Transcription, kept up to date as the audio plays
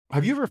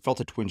Have you ever felt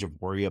a twinge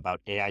of worry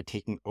about AI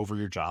taking over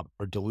your job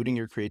or diluting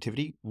your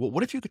creativity? Well,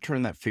 what if you could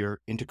turn that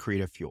fear into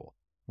creative fuel?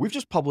 We've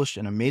just published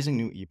an amazing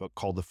new ebook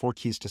called The Four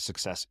Keys to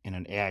Success in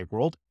an AI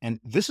World,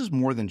 and this is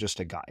more than just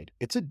a guide.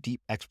 It's a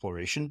deep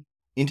exploration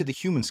into the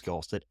human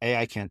skills that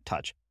AI can't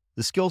touch,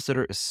 the skills that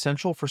are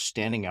essential for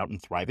standing out and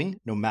thriving,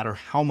 no matter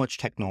how much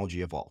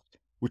technology evolves.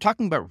 We're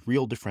talking about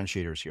real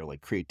differentiators here,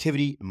 like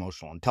creativity,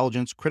 emotional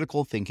intelligence,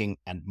 critical thinking,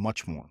 and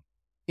much more.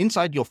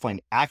 Inside, you'll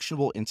find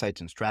actionable insights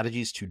and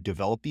strategies to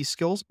develop these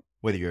skills,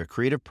 whether you're a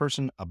creative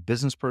person, a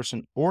business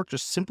person, or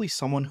just simply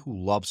someone who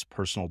loves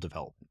personal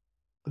development.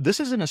 This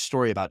isn't a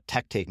story about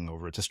tech taking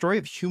over. It's a story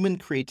of human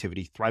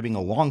creativity thriving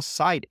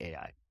alongside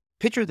AI.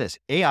 Picture this,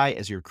 AI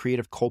as your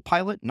creative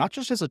co-pilot, not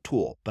just as a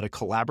tool, but a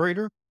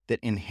collaborator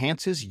that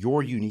enhances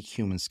your unique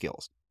human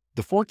skills.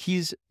 The Four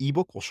Keys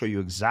ebook will show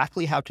you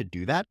exactly how to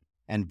do that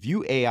and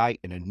view AI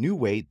in a new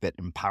way that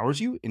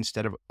empowers you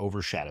instead of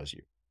overshadows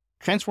you.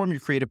 Transform your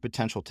creative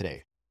potential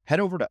today. Head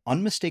over to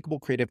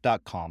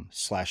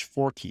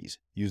unmistakablecreative.com/4keys.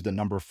 Use the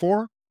number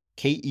 4,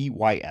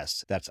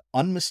 KEYS. That's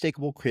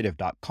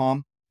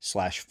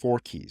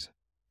unmistakablecreative.com/4keys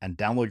and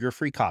download your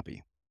free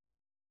copy.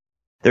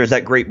 There's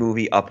that great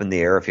movie Up in the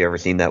Air, if you ever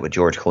seen that, with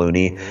George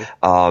Clooney.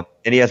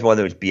 And he has one of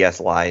those BS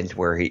lines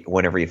where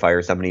whenever he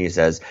fires somebody, he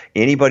says,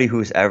 anybody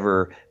who's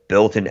ever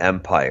built an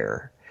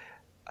empire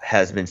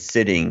has been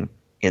sitting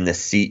in the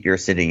seat you're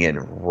sitting in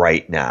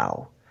right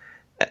now.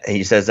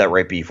 He says that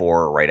right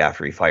before or right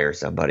after he fires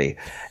somebody.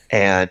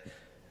 And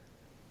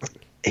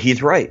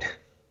he's right.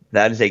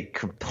 That is a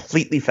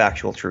completely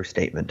factual, true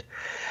statement.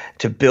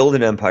 To build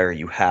an empire,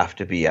 you have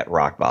to be at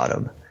rock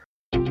bottom.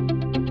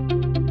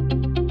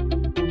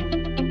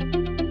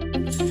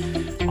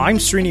 I'm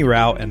Srini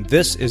Rao, and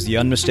this is the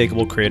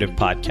Unmistakable Creative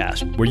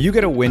Podcast, where you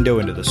get a window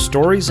into the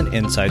stories and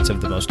insights of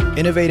the most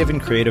innovative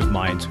and creative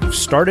minds who've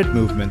started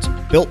movements,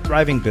 built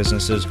thriving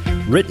businesses,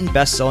 written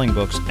best-selling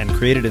books, and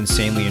created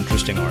insanely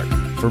interesting art.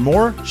 For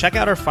more, check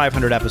out our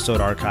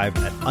 500-episode archive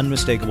at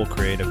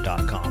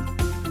unmistakablecreative.com.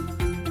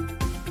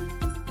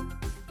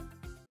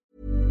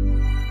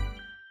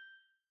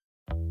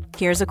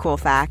 Here's a cool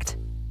fact.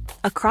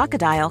 A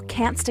crocodile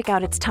can't stick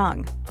out its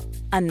tongue.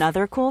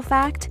 Another cool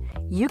fact,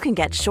 you can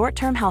get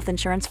short-term health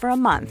insurance for a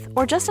month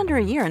or just under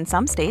a year in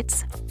some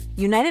states.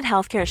 United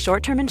Healthcare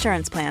short-term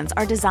insurance plans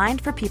are designed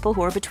for people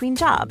who are between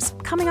jobs,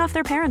 coming off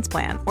their parents'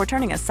 plan, or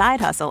turning a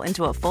side hustle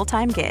into a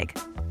full-time gig.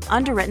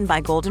 Underwritten by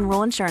Golden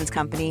Rule Insurance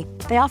Company,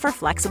 they offer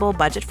flexible,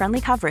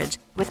 budget-friendly coverage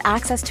with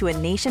access to a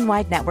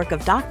nationwide network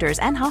of doctors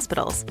and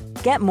hospitals.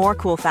 Get more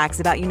cool facts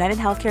about United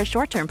Healthcare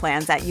short-term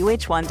plans at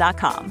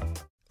uh1.com.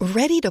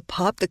 Ready to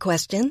pop the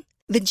question?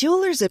 The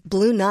jewelers at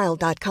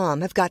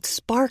BlueNile.com have got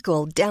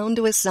sparkle down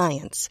to a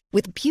science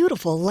with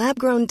beautiful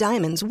lab-grown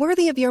diamonds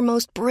worthy of your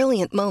most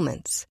brilliant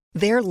moments.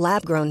 Their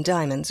lab-grown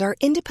diamonds are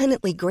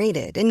independently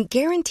graded and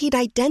guaranteed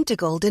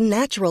identical to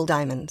natural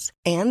diamonds,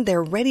 and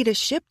they're ready to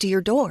ship to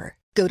your door.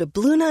 Go to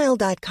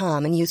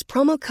BlueNile.com and use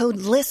promo code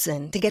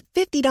LISTEN to get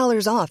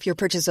 $50 off your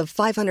purchase of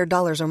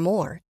 $500 or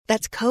more.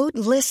 That's code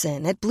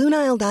LISTEN at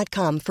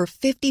BlueNile.com for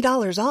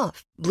 $50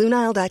 off.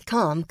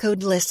 BlueNile.com,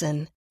 code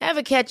LISTEN.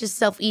 Ever catch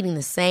yourself eating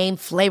the same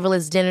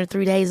flavorless dinner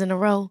 3 days in a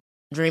row?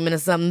 Dreaming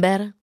of something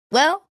better?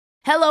 Well,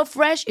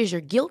 HelloFresh is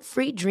your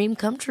guilt-free dream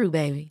come true,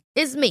 baby.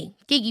 It's me,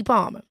 Keke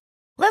Palmer.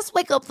 Let's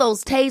wake up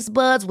those taste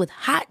buds with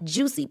hot,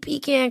 juicy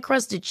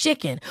pecan-crusted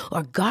chicken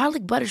or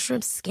garlic butter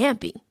shrimp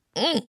scampi.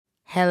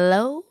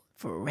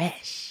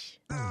 HelloFresh.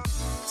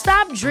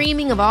 Stop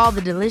dreaming of all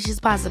the delicious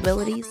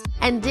possibilities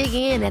and dig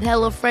in at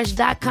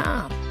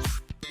HelloFresh.com.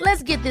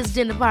 Let's get this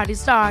dinner party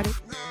started.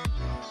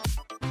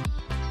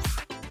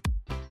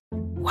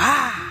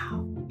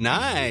 Wow.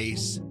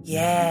 Nice.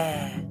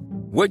 Yeah.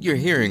 What you're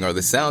hearing are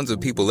the sounds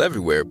of people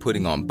everywhere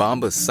putting on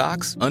Bombas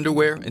socks,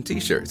 underwear, and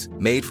T-shirts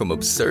made from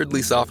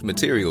absurdly soft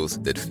materials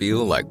that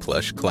feel like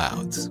plush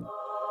clouds.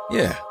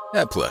 Yeah,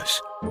 that plush.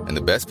 And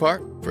the best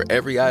part? For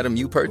every item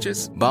you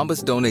purchase,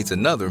 Bombas donates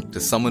another to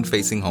someone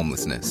facing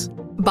homelessness.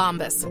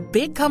 Bombas.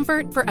 Big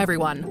comfort for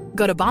everyone.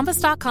 Go to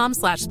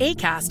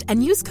bombas.com/ACAST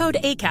and use code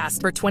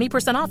ACAST for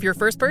 20% off your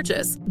first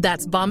purchase.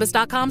 That's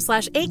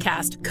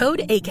bombas.com/ACAST.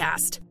 Code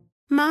ACAST.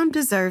 Mom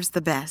deserves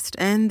the best,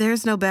 and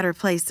there's no better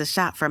place to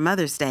shop for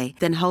Mother's Day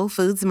than Whole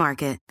Foods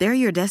Market. They're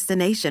your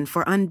destination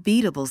for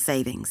unbeatable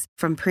savings,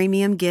 from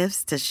premium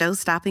gifts to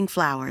show-stopping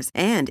flowers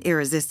and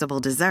irresistible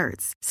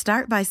desserts.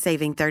 Start by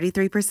saving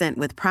 33%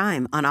 with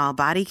Prime on all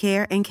body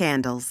care and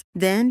candles.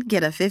 Then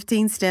get a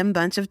 15-stem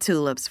bunch of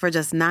tulips for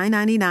just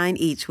 $9.99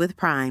 each with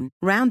Prime.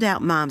 Round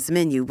out Mom's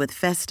menu with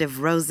festive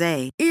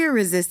rosé,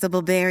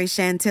 irresistible berry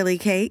chantilly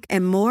cake,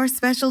 and more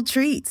special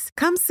treats.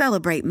 Come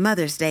celebrate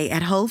Mother's Day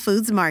at Whole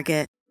Foods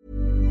Market.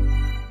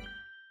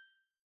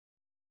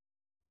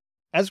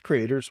 As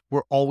creators,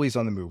 we're always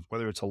on the move.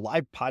 Whether it's a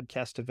live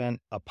podcast event,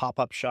 a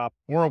pop-up shop,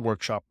 or a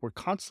workshop, we're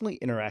constantly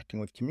interacting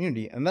with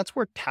community, and that's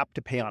where Tap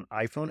to Pay on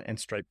iPhone and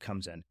Stripe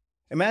comes in.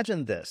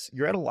 Imagine this.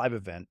 You're at a live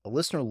event, a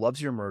listener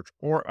loves your merch,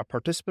 or a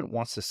participant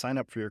wants to sign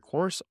up for your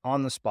course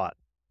on the spot.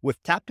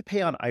 With Tap to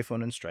Pay on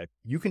iPhone and Stripe,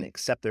 you can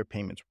accept their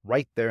payments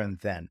right there and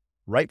then,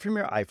 right from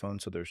your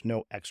iPhone so there's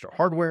no extra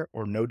hardware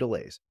or no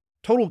delays.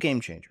 Total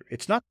game changer.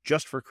 It's not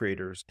just for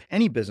creators.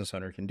 Any business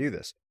owner can do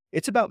this.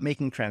 It's about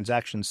making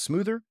transactions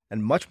smoother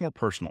and much more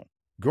personal,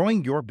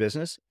 growing your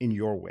business in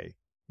your way.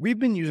 We've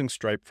been using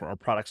Stripe for our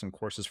products and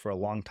courses for a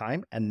long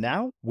time, and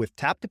now with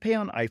Tap to Pay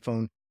on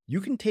iPhone,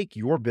 you can take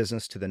your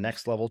business to the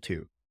next level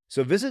too.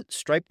 So visit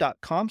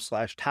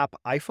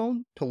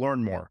stripe.com/tapiphone to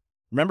learn more.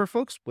 Remember,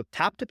 folks, with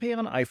Tap to Pay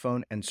on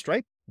iPhone and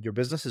Stripe, your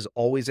business is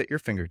always at your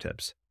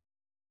fingertips.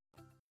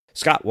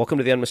 Scott, welcome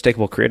to the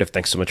Unmistakable Creative.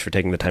 Thanks so much for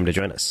taking the time to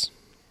join us.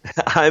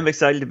 I'm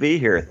excited to be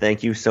here.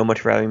 Thank you so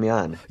much for having me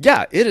on.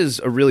 Yeah, it is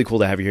really cool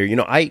to have you here. You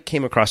know, I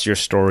came across your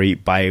story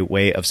by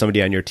way of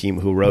somebody on your team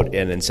who wrote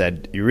in and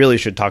said, you really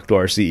should talk to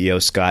our CEO,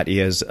 Scott. He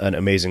has an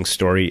amazing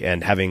story.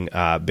 And having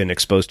been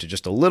exposed to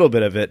just a little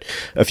bit of it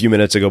a few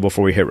minutes ago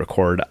before we hit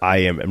record, I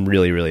am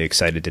really, really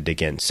excited to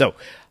dig in. So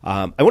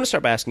I want to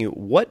start by asking you,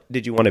 what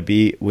did you want to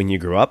be when you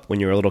grew up, when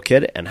you were a little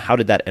kid, and how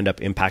did that end up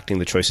impacting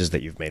the choices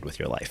that you've made with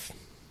your life?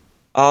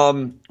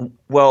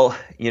 Well,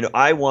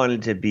 I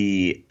wanted to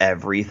be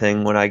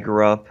everything when I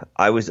grew up.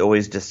 I was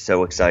always just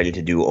so excited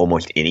to do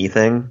almost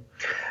anything.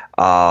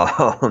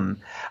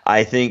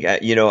 I think,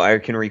 I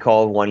can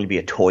recall wanting to be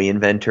a toy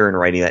inventor and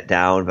writing that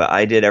down, but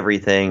I did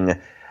everything,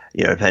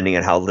 depending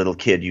on how little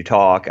kid you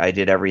talk. I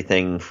did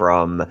everything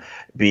from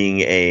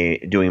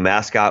doing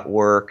mascot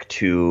work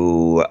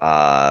to,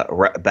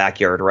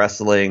 backyard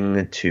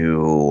wrestling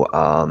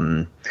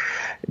to,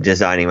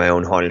 designing my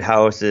own haunted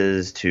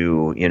houses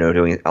to,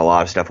 doing a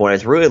lot of stuff. When I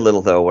was really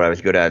little, though, what I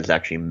was good at is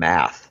actually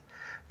math.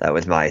 That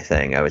was my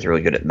thing. I was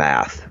really good at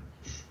math,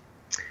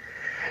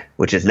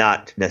 which is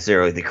not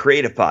necessarily the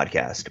creative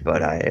podcast, but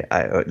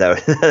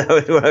that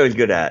was what I was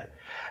good at.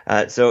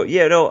 As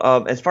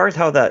far as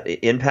how that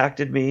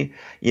impacted me,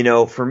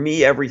 for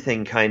me,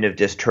 everything kind of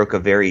just took a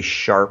very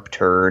sharp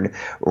turn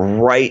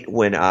right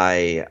when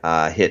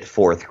I hit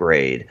fourth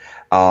grade.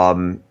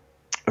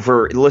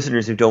 For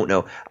listeners who don't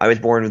know, I was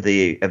born with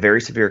a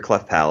very severe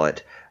cleft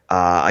palate.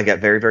 I got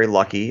very, very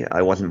lucky.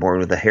 I wasn't born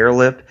with a hair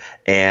lip,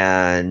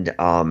 and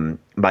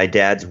my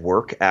dad's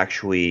work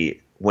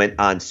actually went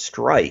on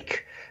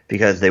strike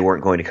because they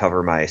weren't going to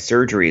cover my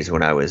surgeries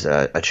when I was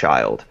a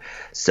child.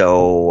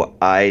 So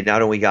I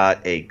not only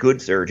got a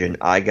good surgeon,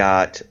 I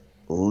got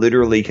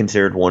literally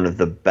considered one of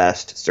the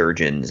best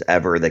surgeons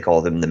ever. They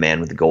called him the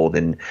man with the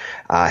golden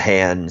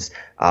hands.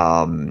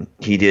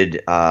 He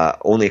did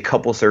only a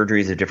couple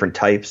surgeries of different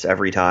types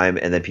every time,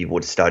 and then people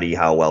would study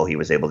how well he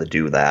was able to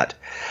do that.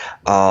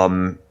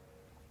 I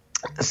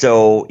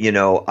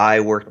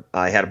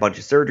had a bunch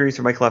of surgeries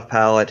for my cleft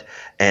palate,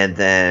 and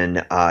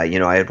then, I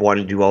had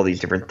wanted to do all these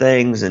different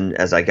things. And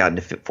as I got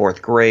into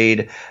fourth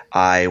grade,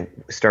 I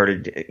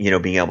started,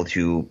 being able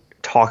to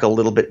talk a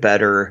little bit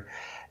better.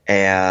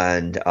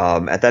 And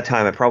at that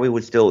time, I probably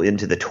was still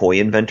into the toy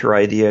inventor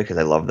idea because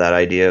I love that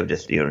idea of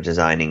just,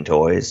 designing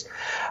toys.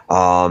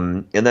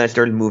 And then I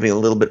started moving a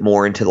little bit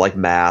more into like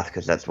math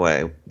because that's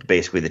what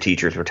basically the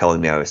teachers were telling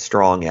me I was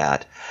strong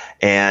at.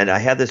 And I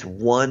had this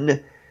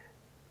one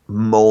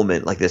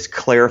moment, like this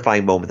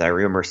clarifying moment that I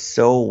remember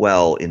so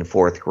well in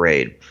fourth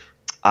grade.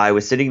 I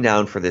was sitting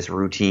down for this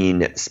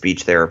routine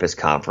speech therapist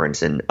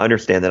conference, and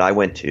understand that I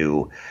went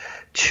to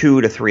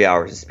 2 to 3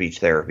 hours of speech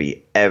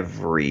therapy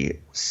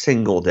every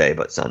single day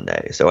but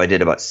Sunday. So I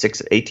did about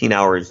 18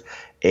 hours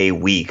a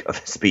week of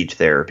speech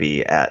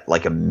therapy at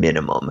like a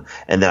minimum.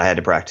 And then I had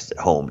to practice at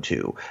home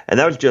too. And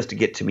that was just to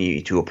get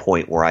me to a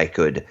point where I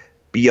could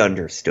be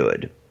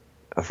understood,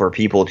 for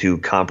people to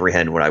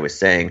comprehend what I was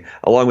saying,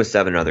 along with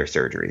 7 other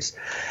surgeries.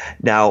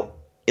 Now,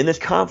 in this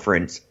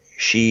conference,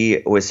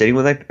 she was sitting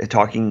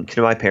talking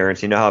to my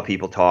parents. You know how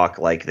people talk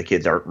like the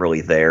kids aren't really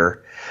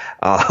there.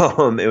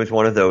 It was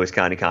one of those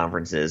kind of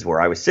conferences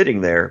where I was sitting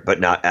there, but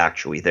not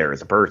actually there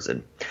as a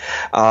person.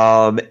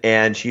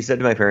 And she said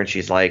to my parents,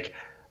 she's like,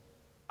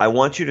 I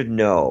want you to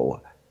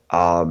know,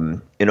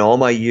 in all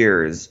my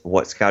years,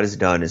 what Scott has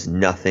done is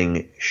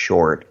nothing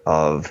short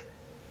of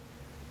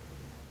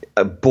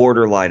a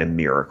borderline a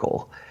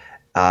miracle.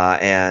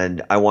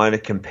 And I wanted to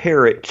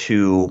compare it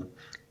to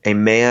a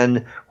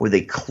man with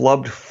a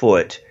clubbed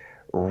foot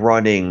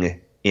running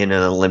in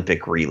an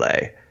Olympic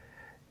relay.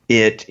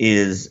 It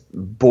is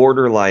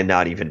borderline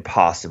not even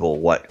possible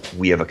what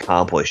we have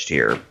accomplished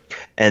here.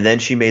 And then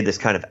she made this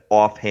kind of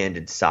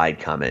offhanded side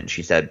comment.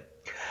 She said,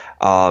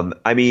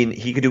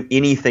 he could do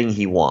anything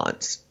he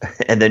wants.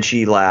 And then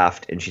she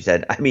laughed and she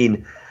said,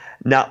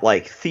 not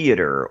like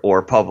theater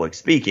or public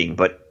speaking,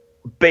 but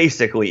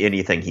basically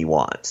anything he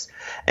wants.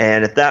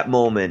 And at that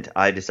moment,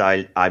 I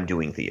decided I'm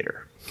doing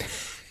theater.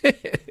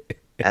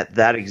 At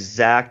that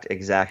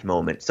exact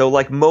moment. So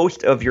like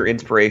most of your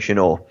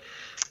inspirational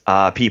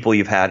people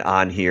you've had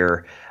on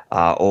here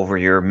over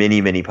your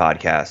many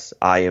podcasts,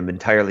 I am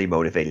entirely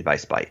motivated by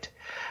spite.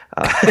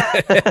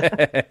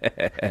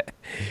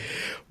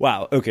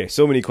 Wow. Okay.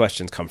 So many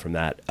questions come from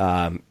that.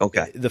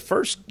 Okay. The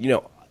first,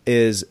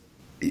 is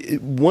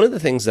one of the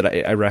things that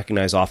I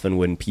recognize often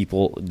when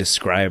people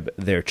describe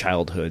their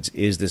childhoods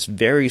is this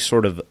very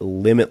sort of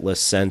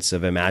limitless sense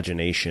of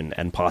imagination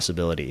and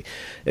possibility.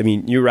 I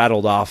mean, you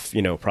rattled off,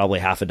 probably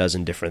half a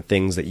dozen different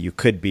things that you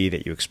could be,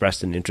 that you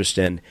expressed an interest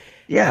in.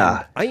 Yeah.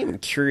 And I am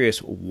curious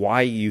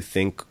why you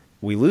think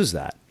we lose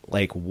that.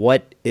 Like,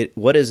 what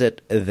is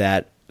it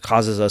that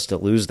causes us to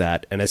lose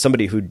that? And as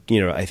somebody who,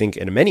 I think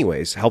in many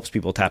ways helps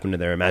people tap into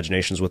their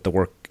imaginations with the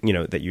work,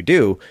 that you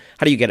do,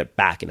 how do you get it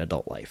back in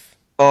adult life?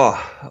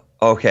 Oh,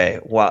 okay.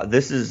 Wow.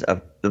 This is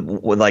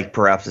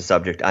perhaps a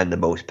subject I'm the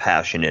most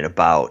passionate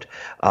about.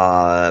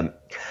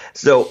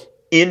 So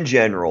in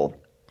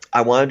general,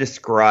 I want to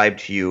describe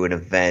to you an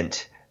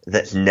event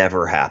that's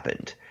never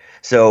happened.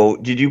 So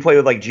did you play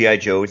with like G.I.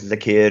 Joes as a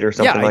kid or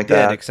something like that?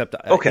 Yeah, I did, except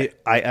okay.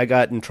 I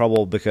got in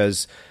trouble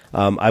because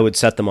I would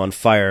set them on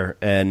fire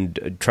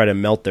and try to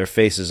melt their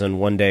faces. And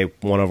one day,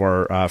 one of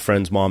our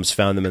friends' moms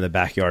found them in the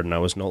backyard, and I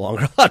was no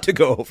longer allowed to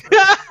go over.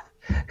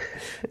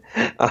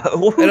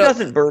 Who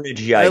doesn't burn a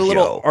G.I. Joe? A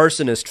little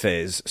arsonist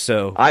phase.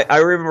 So I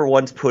remember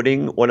once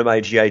putting one of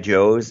my G.I.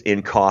 Joes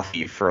in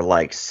coffee for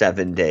like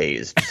 7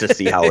 days just to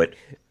see how it,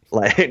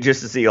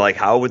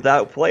 how would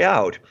that play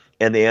out?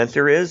 And the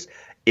answer is,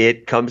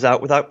 it comes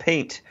out without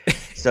paint.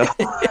 So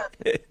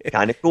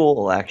kind of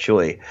cool,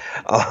 actually.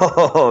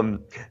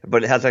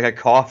 But it has like a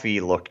coffee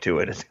look to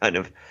it. It's kind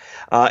of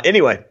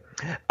anyway.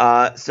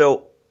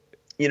 So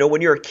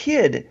when you're a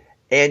kid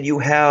and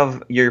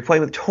you're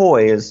playing with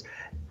toys,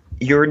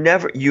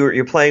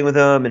 you're playing with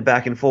them and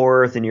back and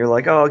forth, and you're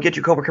like, oh, I'll get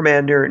you Cobra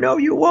Commander. No,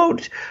 you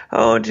won't.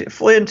 Oh,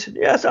 Flint.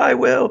 Yes, I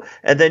will.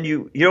 And then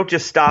you don't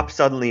just stop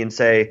suddenly and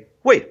say,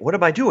 wait, what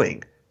am I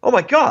doing? Oh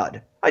my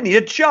God, I need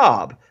a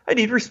job. I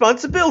need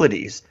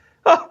responsibilities.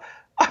 Oh,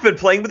 I've been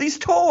playing with these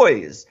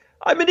toys.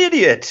 I'm an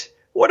idiot.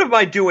 What am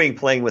I doing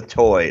playing with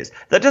toys?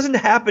 That doesn't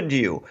happen to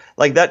you.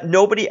 Like that,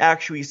 nobody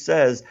actually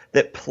says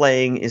that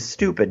playing is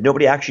stupid.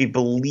 Nobody actually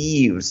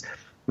believes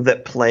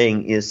that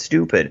playing is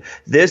stupid.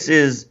 This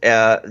is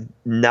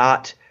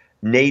not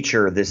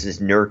nature. This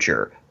is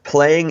nurture.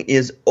 Playing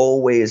is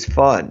always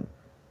fun.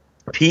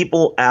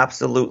 People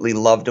absolutely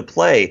love to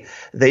play.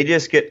 They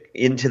just get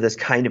into this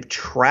kind of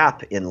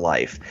trap in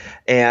life.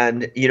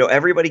 And,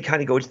 everybody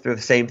kind of goes through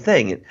the same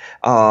thing.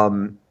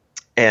 And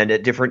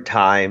at different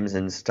times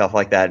and stuff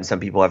like that. And some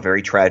people have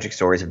very tragic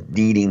stories of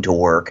needing to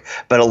work.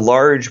 But a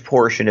large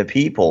portion of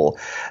people,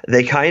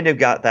 they kind of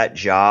got that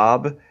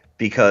job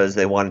because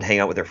they wanted to hang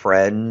out with their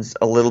friends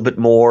a little bit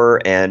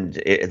more, and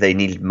they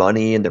needed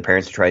money, and their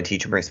parents were trying to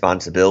teach them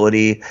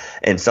responsibility.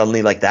 And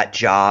suddenly, like, that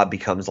job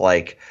becomes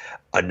like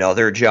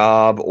another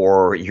job,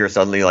 or you're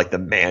suddenly like the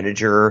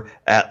manager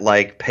at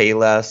like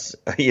Payless,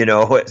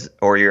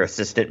 or your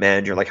assistant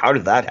manager. Like, how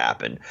did that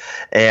happen?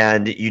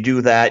 And you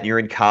do that, and you're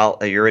in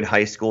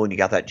high school, and you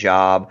got that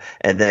job,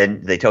 and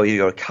then they tell you to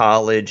go to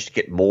college to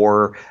get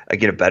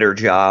a better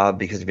job,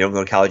 because if you don't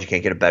go to college, you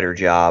can't get a better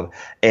job.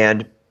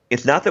 And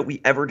it's not that we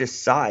ever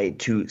decide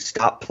to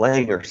stop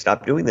playing or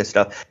stop doing this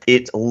stuff.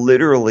 It's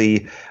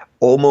literally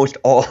almost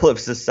all of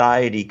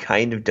society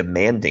kind of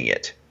demanding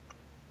it.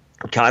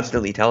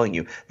 Constantly telling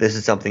you, this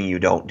is something you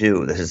don't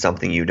do. This is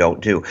something you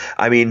don't do.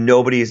 I mean,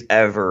 nobody's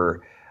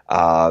ever,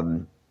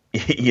 been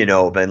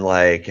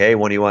like, hey,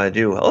 what do you want to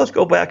do? Well, let's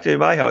go back to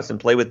my house and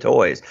play with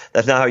toys.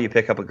 That's not how you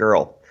pick up a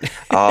girl.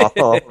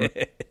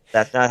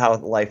 That's not how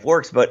life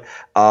works. But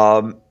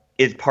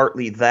it's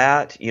partly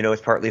that,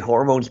 it's partly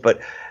hormones.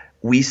 But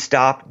we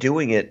stop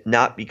doing it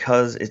not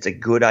because it's a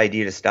good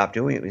idea to stop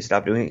doing it. We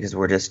stop doing it because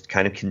we're just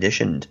kind of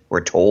conditioned.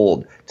 We're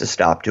told to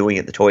stop doing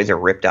it. The toys are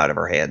ripped out of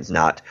our hands,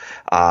 not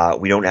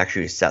we don't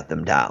actually set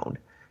them down.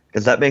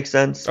 Does that make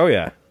sense? Oh,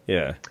 yeah.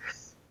 Yeah.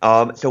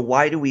 So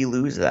why do we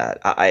lose that?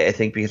 I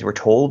think because we're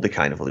told to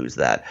kind of lose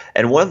that.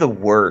 And one of the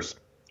worst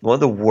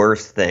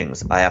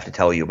things I have to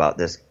tell you about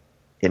this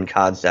in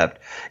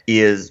concept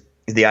is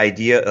the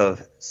idea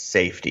of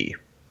safety.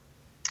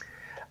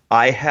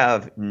 I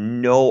have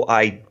no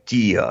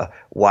idea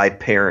why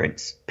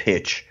parents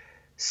pitch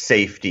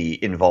safety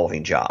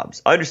involving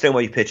jobs. I understand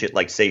why you pitch it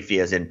like safety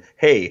as in,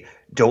 hey,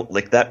 don't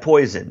lick that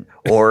poison,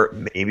 or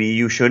maybe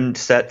you shouldn't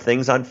set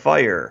things on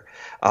fire.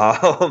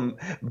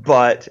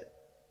 But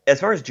as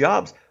far as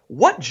jobs,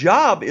 what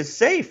job is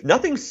safe?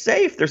 Nothing's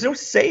safe. There's no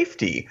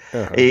safety.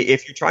 Uh-huh.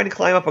 If you're trying to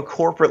climb up a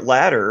corporate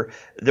ladder,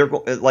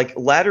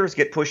 ladders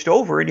get pushed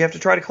over and you have to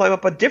try to climb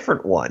up a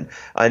different one.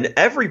 And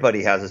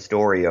everybody has a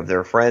story of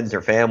their friends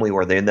or family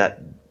where they're in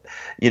that,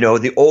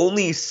 the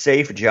only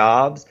safe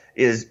jobs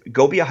is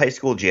go be a high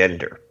school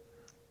janitor.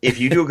 If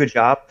you do a good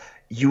job,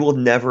 you will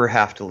never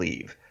have to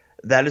leave.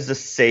 That is a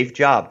safe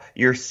job.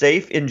 You're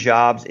safe in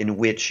jobs in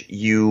which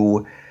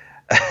you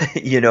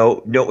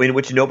in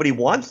which nobody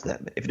wants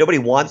them. If nobody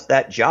wants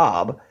that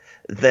job,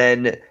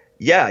 then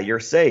yeah,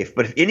 you're safe.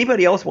 But if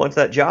anybody else wants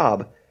that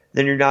job,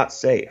 then you're not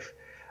safe.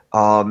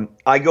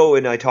 I go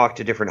and I talk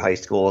to different high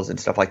schools and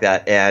stuff like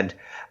that, and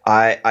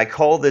I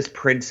call this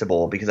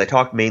principle because I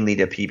talk mainly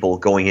to people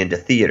going into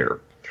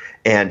theater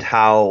and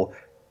how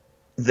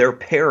their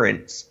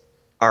parents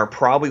are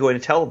probably going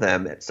to tell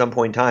them at some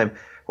point in time,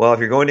 well, if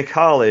you're going to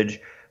college,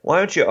 why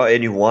don't you,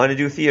 and you want to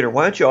do theater,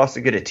 why don't you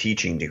also get a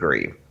teaching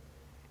degree?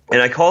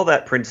 And I call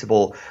that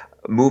principle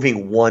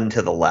moving one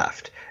to the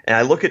left. And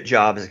I look at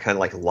jobs as kind of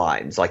like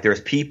lines. Like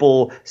there's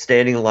people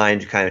standing in line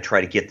to kind of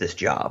try to get this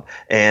job.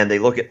 And they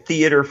look at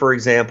theater, for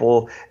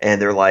example,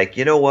 and they're like,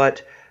 you know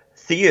what?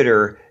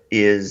 Theater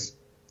is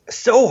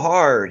so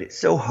hard. It's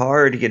so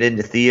hard to get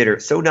into theater.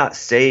 It's so not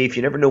safe.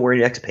 You never know where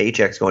your next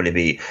paycheck's going to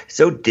be.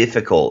 So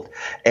difficult.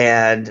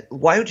 And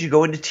why don't you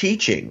go into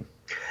teaching?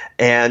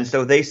 And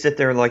so they sit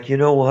there and like, you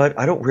know what?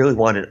 I don't really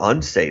want an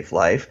unsafe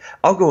life.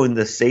 I'll go in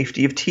the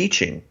safety of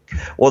teaching.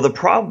 Well, the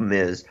problem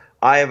is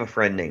I have a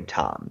friend named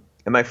Tom.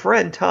 And my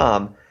friend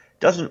Tom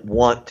doesn't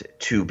want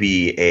to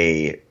be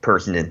a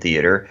person in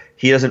theater.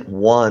 He doesn't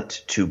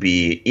want to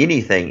be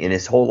anything in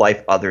his whole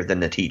life other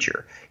than a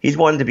teacher. He's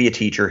wanted to be a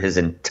teacher his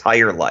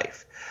entire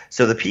life.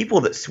 So the people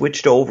that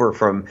switched over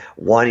from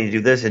wanting to do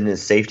this in the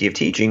safety of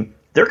teaching,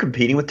 they're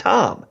competing with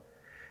Tom.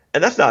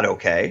 And that's not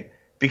okay.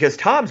 Because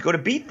Tom's going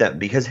to beat them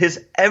because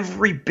his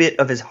every bit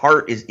of his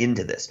heart is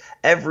into this.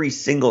 Every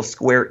single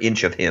square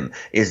inch of him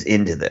is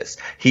into this.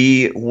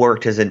 He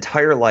worked his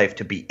entire life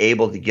to be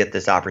able to get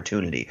this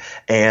opportunity.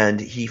 And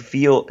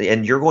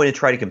you're going to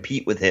try to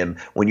compete with him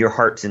when your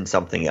heart's in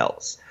something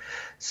else.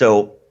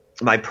 So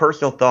my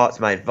personal thoughts,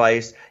 my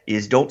advice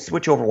is don't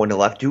switch over one to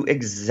left. Do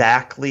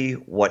exactly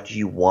what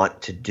you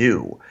want to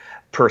do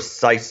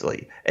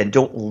precisely. And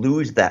don't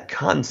lose that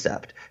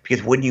concept.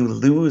 Because when you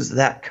lose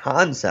that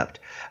concept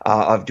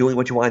of doing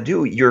what you want to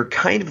do, you're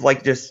kind of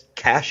like just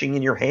cashing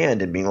in your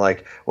hand and being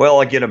like, well,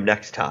 I'll get him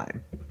next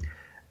time.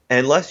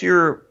 Unless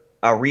you're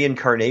a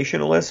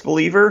reincarnationalist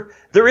believer,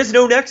 there is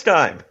no next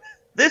time.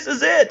 This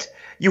is it.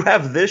 You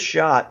have this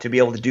shot to be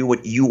able to do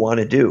what you want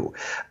to do.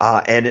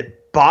 And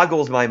it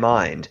boggles my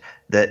mind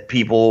that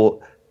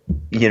people,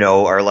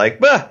 are like,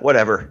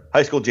 whatever,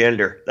 high school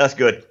janitor, that's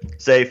good,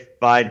 safe,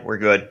 fine, we're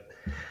good.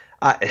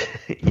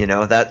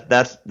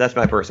 That's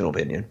my personal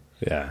opinion.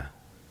 Yeah.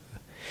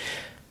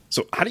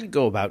 So how do you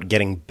go about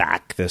getting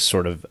back this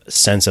sort of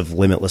sense of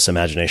limitless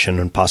imagination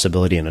and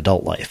possibility in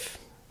adult life?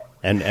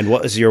 And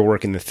what is your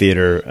work in the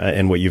theater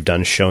and what you've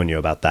done shown you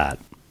about that?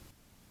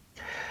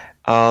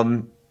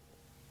 I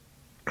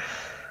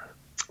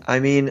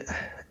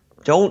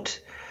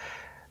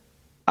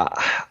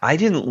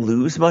didn't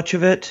lose much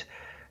of it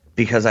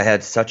because I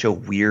had such a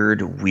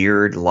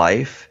weird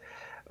life.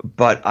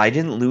 But I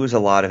didn't lose a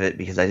lot of it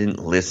because I didn't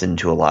listen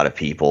to a lot of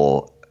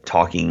people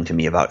talking to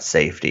me about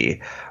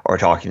safety or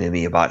talking to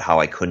me about how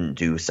I couldn't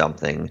do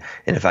something.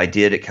 And if I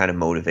did, it kind of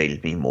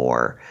motivated me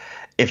more.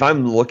 If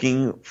I'm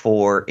looking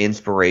for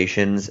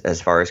inspirations as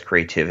far as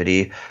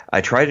creativity, I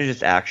try to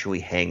just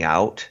actually hang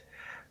out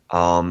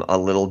a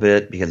little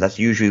bit because that's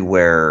usually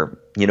where,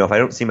 if I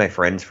don't see my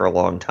friends for a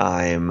long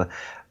time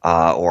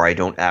or I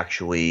don't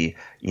actually,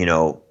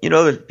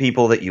 there's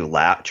people that you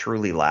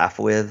truly laugh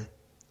with.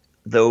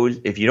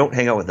 If you don't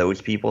hang out with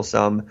those people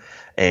some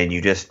and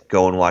you just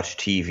go and watch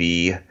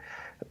TV,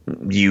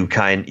 you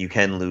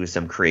can lose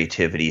some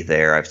creativity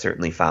there. I've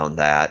certainly found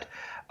that.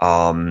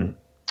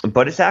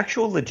 But it's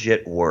actual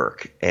legit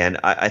work. And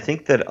I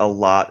think that a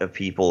lot of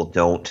people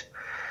don't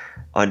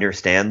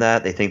understand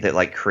that. They think that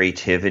like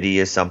creativity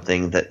is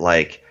something that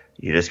like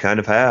you just kind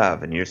of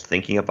have and you're just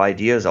thinking up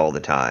ideas all the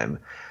time.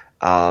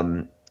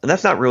 And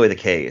that's not really the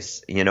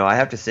case. I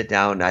have to sit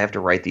down and I have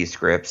to write these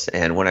scripts.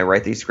 And when I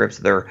write these scripts,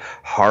 they're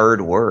hard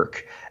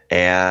work.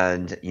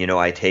 And,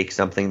 I take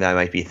something that I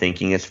might be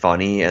thinking is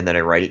funny and then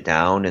I write it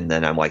down and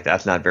then I'm like,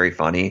 that's not very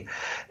funny.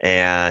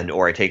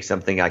 Or I take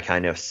something I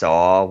kind of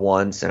saw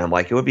once and I'm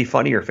like, it would be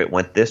funnier if it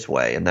went this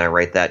way. And then I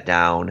write that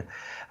down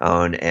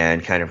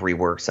and kind of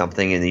rework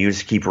something. And then you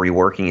just keep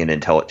reworking it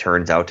until it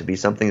turns out to be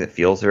something that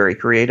feels very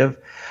creative.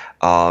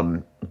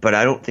 But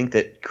I don't think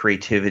that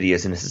creativity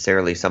is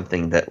necessarily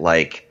something that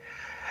like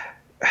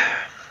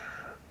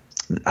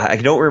I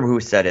don't remember who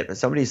said it, but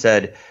somebody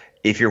said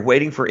if you're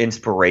waiting for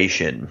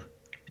inspiration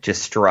to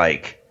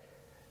strike,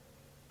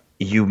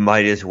 you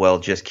might as well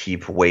just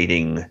keep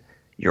waiting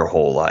your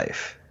whole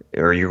life,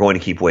 or you're going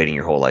to keep waiting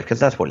your whole life because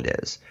that's what it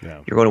is.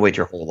 Yeah. You're going to wait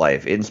your whole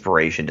life.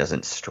 Inspiration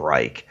doesn't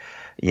strike.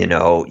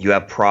 You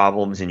have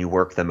problems and you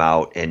work them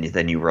out and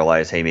then you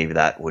realize, hey, maybe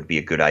that would be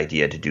a good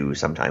idea to do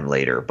sometime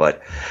later.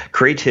 But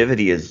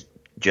creativity is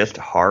just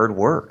hard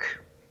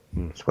work.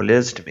 That's what it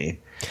is to me.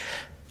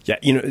 Yeah,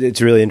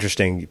 it's really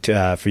interesting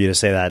for you to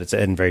say that. It's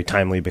and very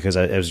timely because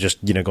I was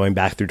just going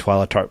back through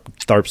Twyla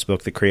Tharp's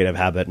book, The Creative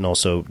Habit, and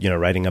also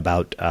writing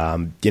about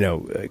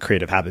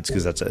creative habits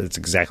because that's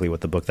exactly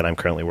what the book that I'm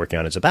currently working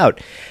on is about.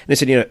 And I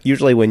said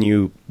usually when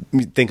you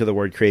think of the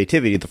word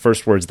creativity, the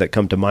first words that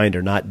come to mind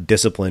are not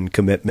discipline,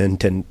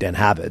 commitment, and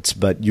habits,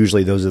 but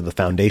usually those are the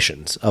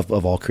foundations of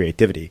all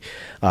creativity.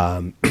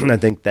 I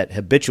think that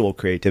habitual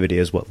creativity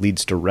is what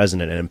leads to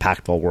resonant and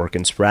impactful work,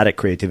 and sporadic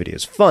creativity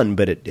is fun,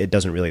 but it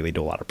doesn't really lead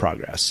to a lot of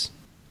progress.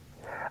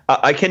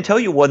 I can tell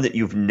you one that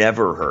you've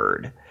never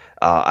heard,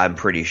 I'm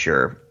pretty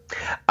sure.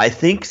 I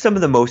think some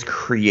of the most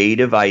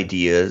creative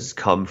ideas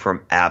come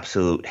from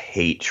absolute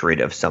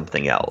hatred of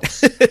something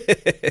else.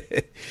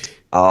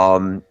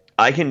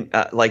 I can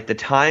like the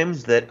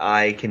times that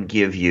I can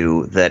give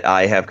you that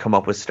I have come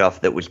up with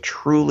stuff that was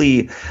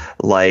truly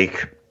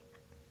like,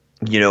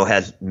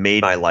 has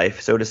made my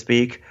life, so to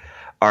speak,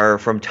 are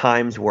from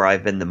times where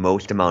I've been the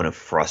most amount of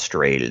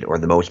frustrated or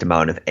the most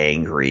amount of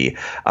angry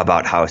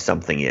about how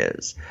something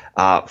is.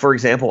 For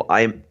example,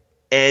 I'm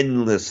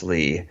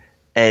endlessly,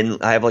 and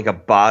I have like a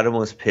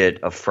bottomless pit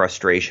of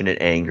frustration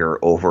and anger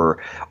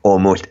over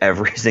almost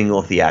every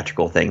single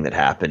theatrical thing that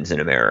happens in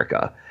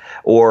America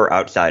or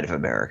outside of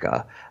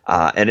America.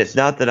 And it's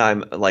not that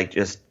I'm like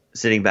just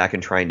sitting back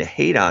and trying to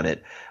hate on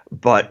it,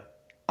 but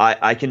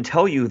I can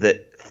tell you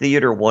that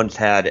theater once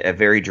had a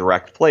very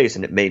direct place,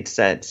 and it made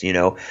sense.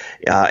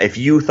 If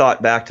you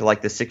thought back to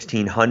like the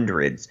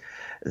 1600s,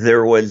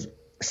 there was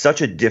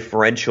such a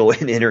differential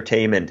in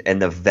entertainment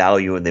and the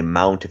value and the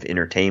amount of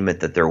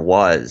entertainment that there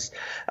was.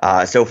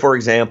 So, for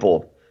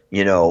example,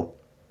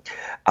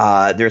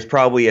 there's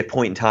probably a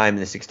point in time in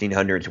the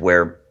 1600s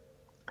where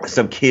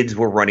some kids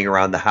were running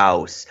around the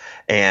house,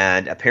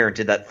 and a parent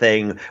did that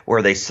thing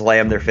where they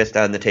slammed their fist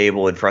on the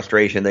table in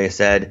frustration. They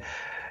said,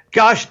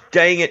 "Gosh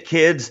dang it,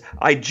 kids,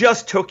 I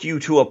just took you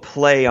to a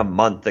play a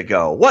month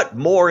ago. What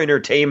more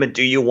entertainment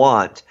do you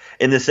want?"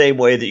 In the same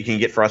way that you can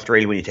get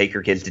frustrated when you take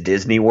your kids to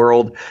Disney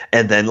World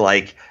and then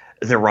like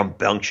they're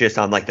rambunctious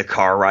on like the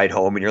car ride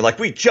home and you're like,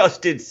 "We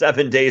just did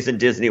 7 days in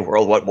Disney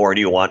World. What more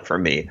do you want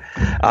from me?"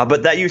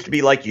 But that used to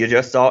be like you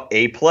just saw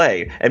a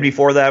play. And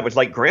before that it was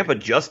like Grandpa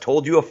just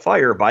told you a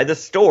story by the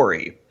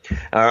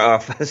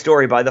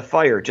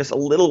fire just a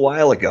little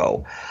while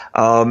ago.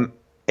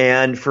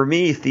 And for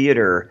me,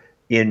 theater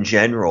in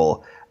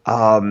general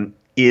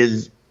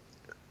is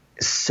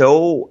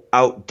so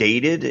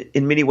outdated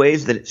in many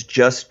ways that it's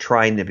just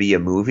trying to be a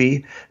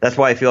movie. That's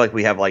why I feel like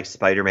we have like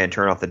Spider-Man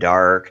Turn Off the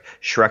Dark,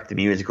 Shrek the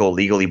Musical,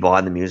 Legally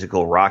Blonde the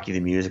Musical, Rocky the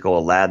Musical,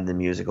 Aladdin the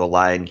Musical,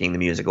 Lion King the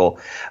Musical,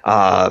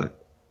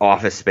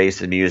 Office Space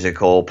the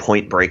Musical,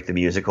 Point Break the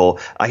Musical.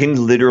 I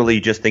can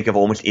literally just think of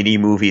almost any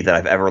movie that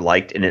I've ever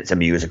liked, and it's a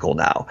musical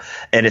now.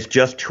 And it's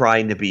just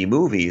trying to be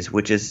movies,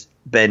 which has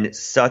been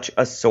such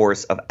a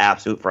source of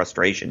absolute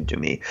frustration to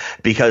me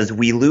because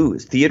we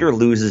lose. Theater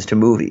loses to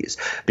movies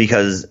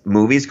because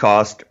movies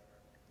cost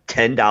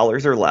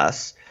 $10 or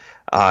less.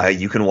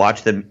 You can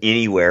watch them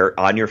anywhere,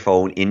 on your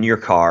phone, in your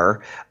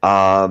car,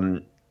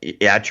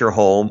 at your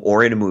home,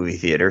 or in a movie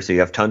theater. So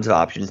you have tons of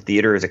options.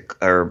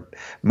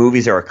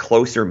 Movies are a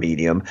closer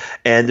medium,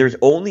 and there's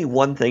only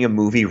one thing a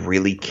movie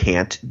really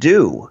can't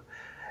do.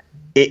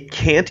 It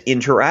can't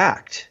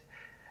interact.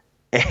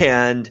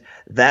 And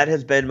that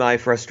has been my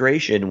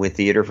frustration with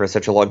theater for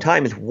such a long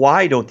time, is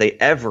why don't they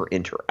ever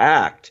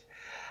interact?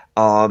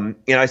 And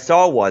I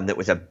saw one that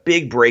was a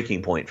big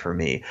breaking point for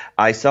me.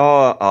 I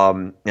saw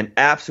an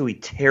absolutely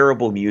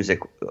terrible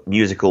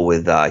musical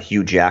with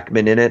Hugh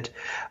Jackman in it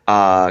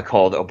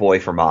called A Boy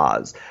from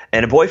Oz.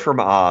 And A Boy from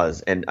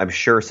Oz, and I'm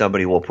sure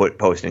somebody will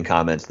post in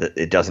comments that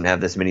it doesn't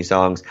have this many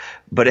songs,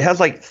 but it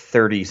has like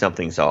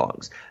 30-something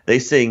songs. They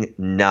sing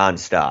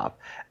nonstop.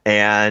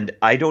 And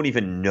I don't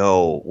even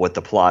know what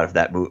the plot of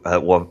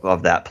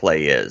that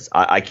play is.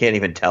 I can't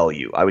even tell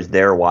you. I was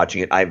there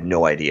watching it. I have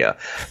no idea.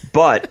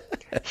 But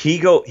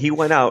he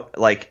went out,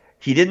 like,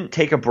 he didn't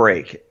take a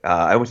break.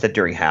 I almost said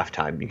during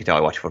halftime. You can tell I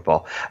watch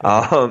football.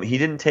 He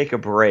didn't take a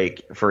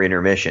break for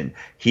intermission.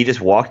 He just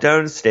walked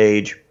out on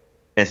stage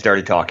and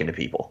started talking to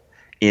people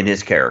in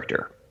his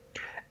character.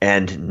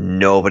 And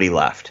nobody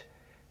left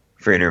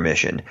for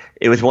intermission.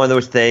 It was one of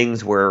those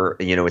things where,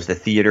 it's the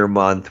theater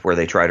month where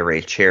they try to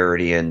raise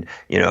charity, and,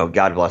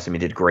 God bless him, he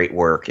did great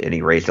work and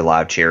he raised a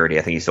lot of charity.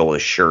 I think he sold a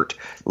shirt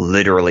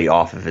literally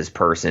off of his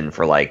person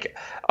for like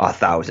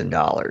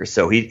 $1,000.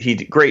 So he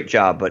did a great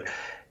job, but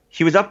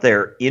he was up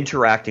there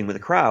interacting with the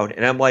crowd.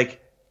 And I'm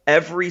like,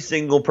 every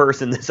single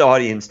person in this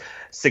audience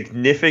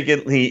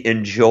significantly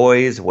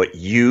enjoys what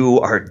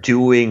you are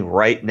doing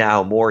right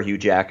now more, Hugh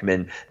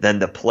Jackman, than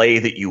the play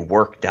that you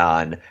worked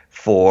on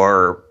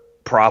for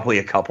probably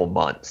a couple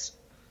months.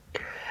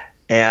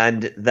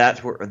 And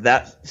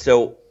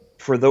so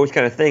for those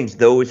kind of things,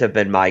 those have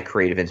been my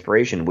creative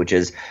inspiration, which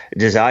is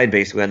designed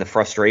basically on the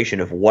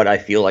frustration of what I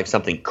feel like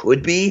something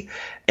could be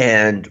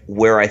and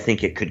where I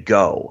think it could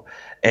go.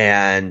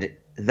 And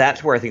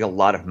that's where I think a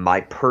lot of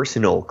my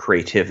personal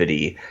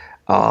creativity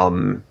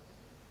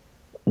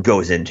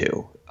gets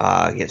into,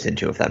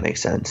 if that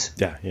makes sense.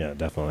 Yeah,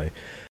 definitely.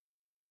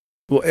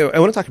 Well, I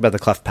want to talk about the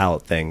cleft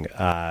palate thing.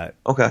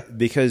 Okay.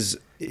 Because,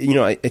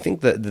 I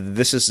think that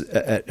this is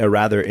a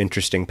rather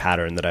interesting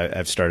pattern that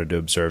I've started to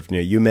observe.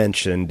 You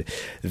mentioned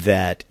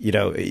that,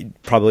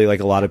 probably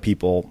like a lot of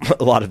people,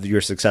 a lot of your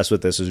success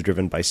with this is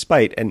driven by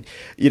spite. And,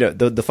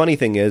 the funny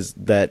thing is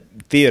that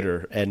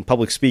theater and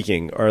public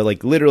speaking are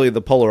like literally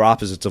the polar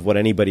opposites of what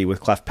anybody with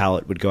cleft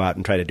palate would go out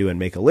and try to do and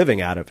make a living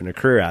out of and a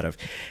career out of.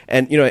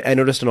 And, I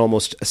noticed an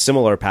almost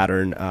similar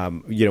pattern,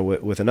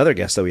 with another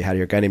guest that we had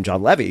here, a guy named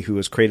John Levy, who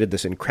has created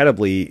this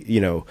incredibly,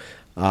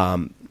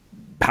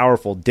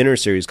 powerful dinner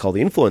series called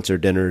the Influencer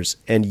Dinners,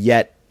 and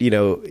yet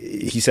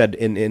he said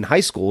in high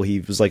school, he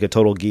was like a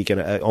total geek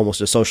and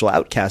almost a social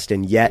outcast.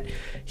 And yet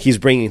he's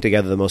bringing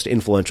together the most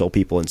influential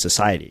people in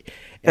society.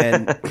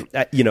 And,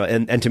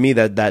 and to me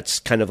that's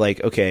kind of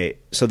like, okay,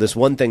 so this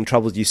one thing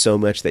troubles you so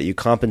much that you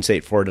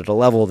compensate for it at a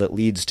level that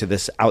leads to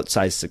this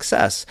outsized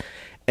success.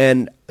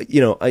 And,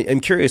 I'm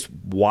curious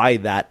why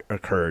that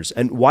occurs,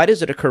 and why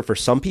does it occur for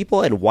some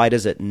people, and why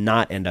does it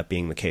not end up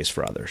being the case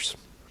for others?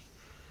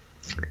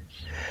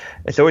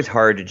 It's always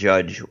hard to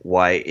judge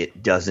why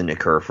it doesn't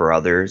occur for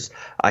others.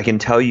 I can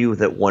tell you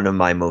that one of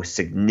my most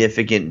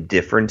significant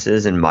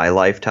differences in my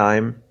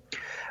lifetime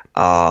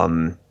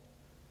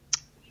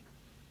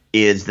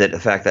is that the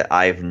fact that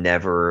I've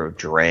never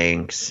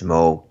drank,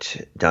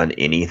 smoked, done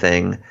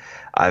anything.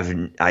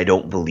 I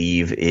don't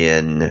believe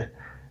in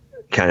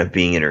kind of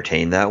being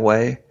entertained that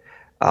way.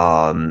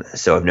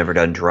 So I've never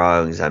done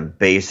drugs. I'm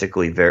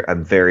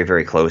very,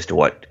 very close to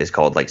what is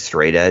called like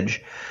straight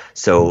edge.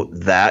 So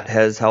that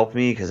has helped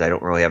me because I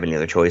don't really have any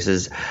other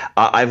choices.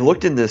 I've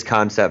looked in this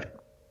concept.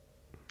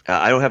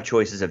 I don't have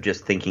choices of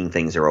just thinking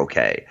things are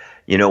okay.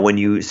 When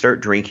you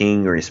start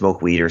drinking or you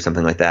smoke weed or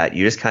something like that,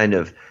 you just kind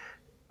of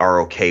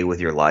are okay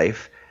with your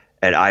life.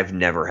 And I've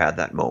never had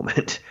that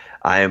moment.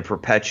 I am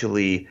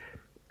perpetually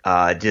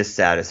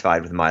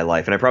dissatisfied with my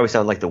life. And I probably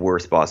sound like the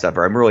worst boss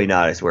ever. I'm really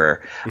not, I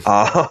swear.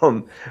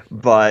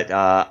 But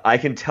I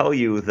can tell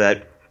you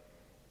that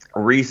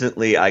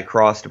recently I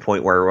crossed a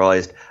point where I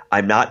realized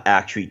I'm not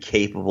actually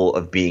capable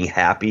of being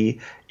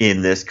happy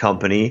in this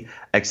company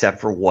except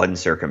for one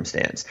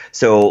circumstance.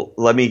 So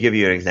let me give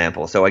you an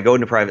example. So I go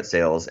into private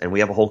sales and we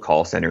have a whole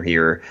call center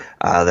here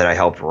that I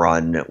help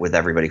run with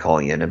everybody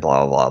calling in and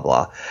blah, blah,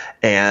 blah.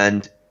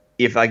 And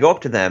if I go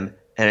up to them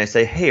and I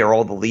say, hey, are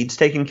all the leads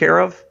taken care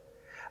of?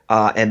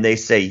 And they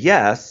say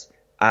yes,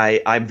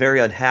 I'm very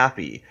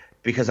unhappy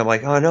because I'm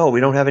like, oh no, we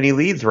don't have any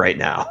leads right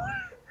now.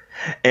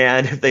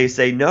 And if they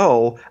say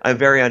no, I'm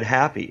very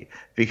unhappy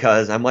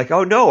because I'm like,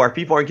 oh no, our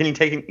people aren't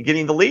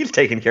getting the leads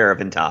taken care of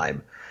in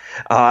time.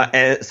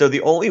 And so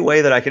the only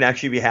way that I can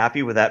actually be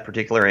happy with that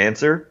particular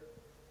answer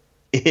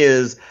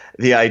is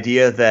the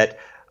idea that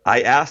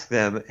I ask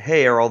them,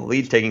 hey, are all the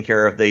leads taken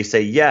care of? They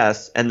say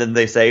yes, and then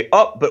they say,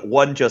 oh, but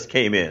one just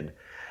came in.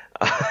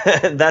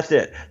 And that's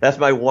it. That's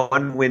my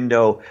one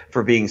window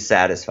for being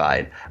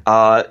satisfied.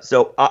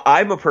 So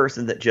I'm a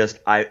person that just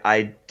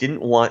I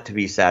didn't want to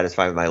be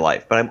satisfied with my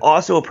life, but I'm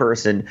also a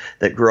person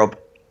that grew up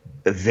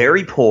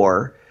very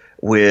poor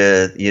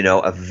with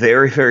a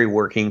very, very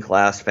working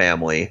class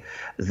family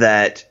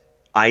that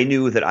I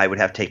knew that I would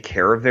have to take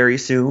care of very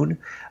soon.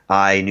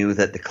 I knew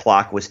that the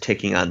clock was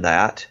ticking on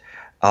that.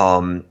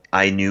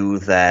 I knew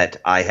that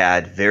I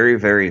had very,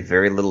 very,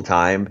 very little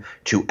time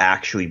to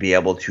actually be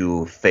able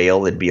to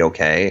fail and be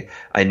okay.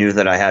 I knew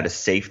that I had a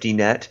safety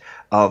net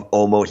of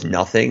almost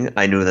nothing.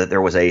 I knew that there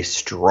was a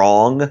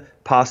strong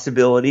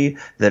possibility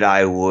that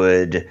I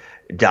would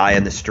die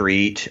in the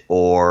street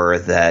or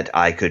that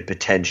I could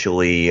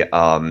potentially,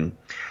 end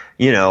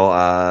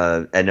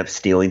up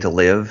stealing to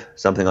live,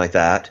 something like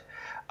that.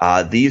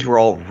 These were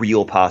all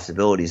real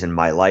possibilities in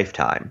my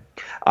lifetime.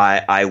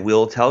 I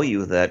will tell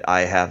you that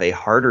I have a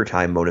harder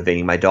time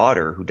motivating my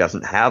daughter who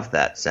doesn't have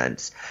that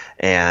sense.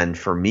 And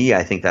for me,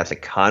 I think that's a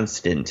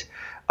constant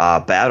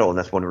battle. And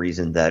that's one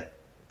reason that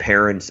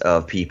parents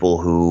of people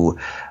who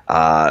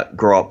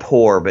grow up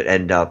poor but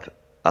end up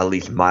at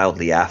least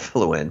mildly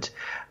affluent,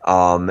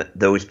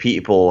 those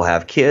people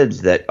have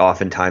kids that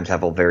oftentimes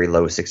have a very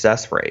low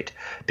success rate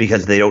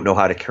because they don't know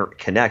how to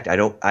connect. I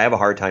have a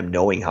hard time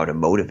knowing how to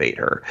motivate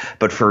her.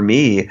 But for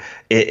me,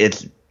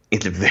 it's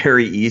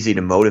very easy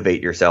to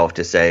motivate yourself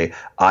to say,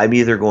 I'm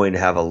either going to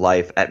have a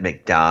life at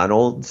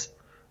McDonald's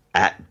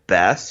at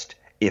best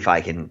if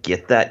I can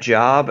get that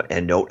job,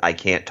 and note I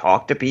can't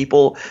talk to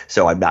people,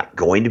 so I'm not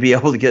going to be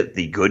able to get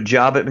the good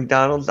job at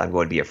McDonald's. I'm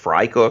going to be a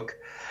fry cook,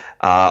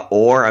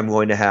 or I'm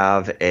going to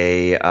have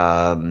a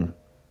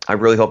I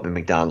really hope that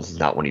McDonald's is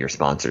not one of your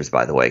sponsors,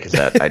 by the way, because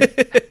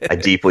I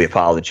deeply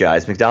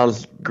apologize. McDonald's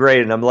is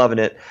great, and I'm loving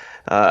it.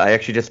 I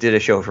actually just did a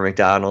show for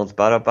McDonald's,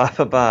 but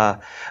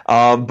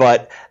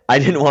I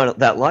didn't want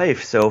that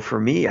life. So for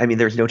me, I mean,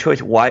 there's no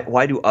choice.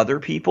 Why do other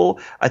people?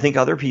 I think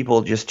other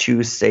people just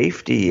choose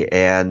safety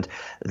and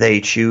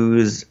they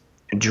choose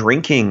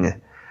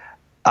drinking.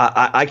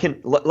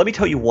 Let me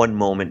tell you one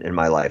moment in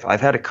my life.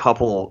 I've had a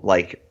couple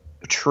like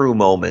true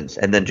moments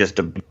and then just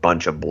a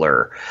bunch of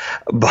blur.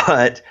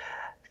 But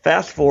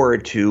fast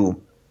forward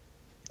to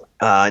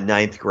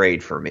ninth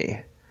grade for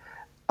me.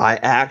 I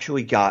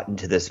actually got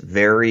into this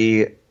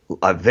very,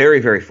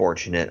 very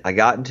fortunate. I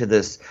got into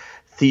this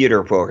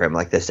theater program,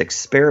 like this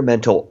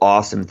experimental,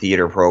 awesome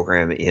theater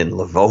program in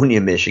Livonia,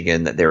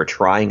 Michigan that they were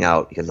trying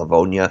out because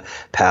Livonia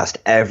passed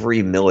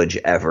every millage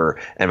ever.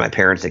 And my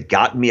parents had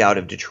gotten me out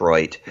of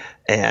Detroit,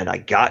 and I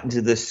got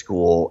into this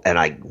school and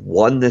I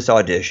won this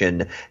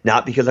audition,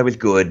 not because I was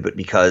good, but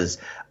because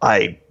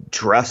I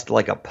dressed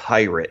like a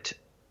pirate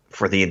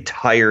for the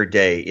entire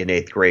day in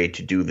 8th grade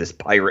to do this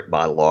pirate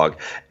monologue.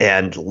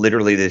 And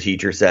literally the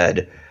teacher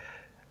said,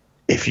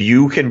 if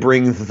you can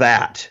bring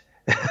that,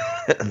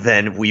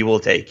 then we will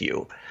take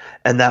you.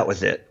 And that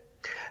was it.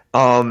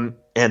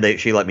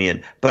 She let me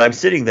in. But I'm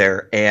sitting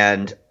there,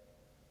 and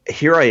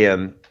here I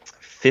am,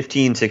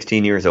 15,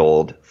 16 years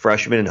old,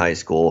 freshman in high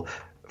school,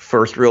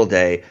 first real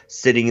day,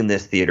 sitting in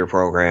this theater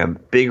program,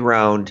 big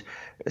round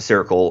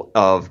circle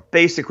of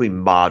basically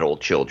model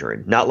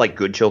children, not like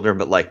good children,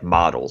 but like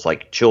models,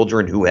 like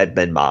children who had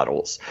been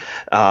models.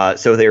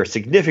 So they are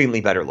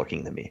significantly better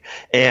looking than me.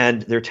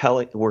 And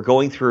we're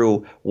going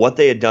through what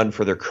they had done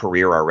for their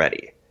career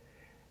already.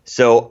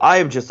 So I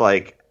am just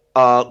like,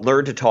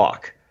 learn to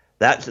talk.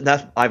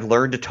 I've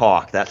learned to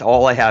talk. That's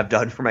all I have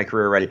done for my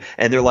career already.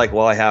 And they're like,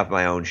 well, I have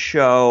my own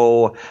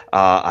show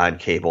on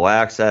cable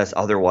access.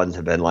 Other ones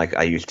have been like,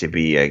 I used to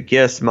be a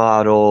guest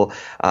model.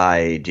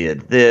 I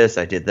did this,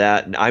 I did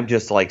that. And I'm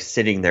just like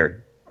sitting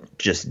there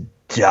just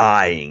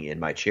dying in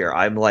my chair.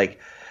 I'm like,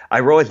 I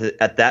realized that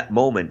at that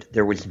moment,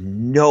 there was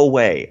no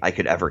way I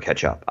could ever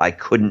catch up. I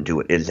couldn't do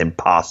it. It is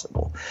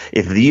impossible.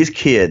 If these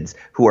kids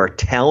who are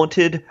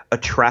talented,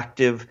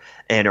 attractive,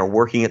 and are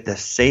working at the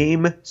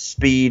same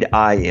speed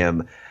I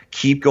am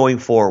keep going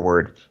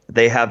forward,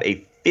 they have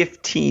a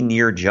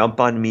 15-year jump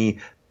on me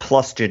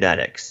plus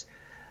genetics.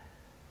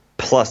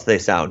 Plus they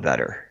sound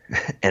better.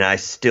 And I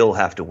still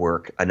have to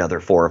work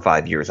another 4 or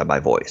 5 years on my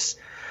voice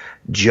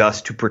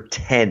just to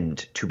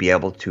pretend to be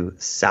able to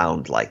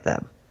sound like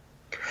them.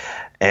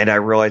 And I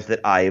realized that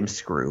I am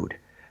screwed.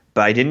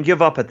 But I didn't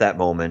give up at that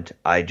moment.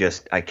 I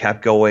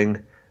kept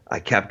going.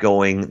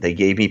 They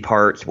gave me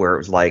parts where it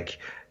was like,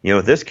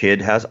 this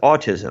kid has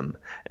autism.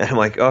 And I'm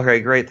like, okay,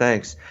 great,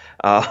 thanks.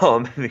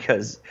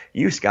 Because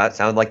you, Scott,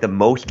 sound like the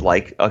most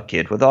like a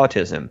kid with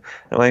autism.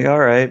 I'm like, all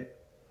right,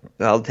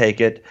 I'll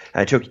take it.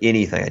 I took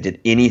anything. I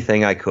did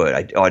anything I could.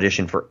 I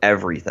auditioned for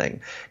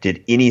everything.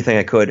 Did anything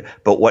I could.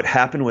 But what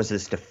happened was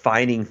this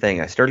defining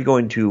thing. I started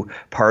going to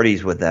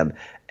parties with them,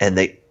 and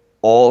they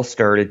all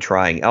started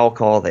trying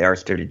alcohol. They all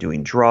started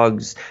doing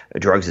drugs.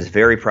 Drugs is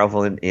very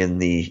prevalent in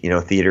the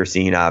theater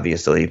scene,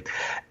 obviously.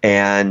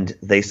 And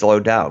they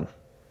slowed down.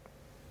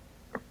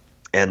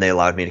 And they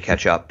allowed me to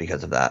catch up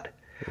because of that.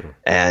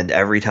 And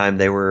every time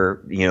they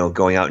were,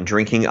 going out and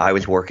drinking, I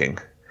was working.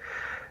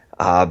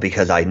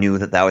 Because I knew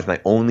that was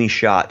my only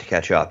shot to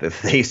catch up.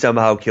 If they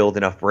somehow killed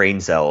enough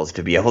brain cells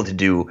to be able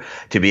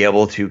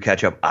to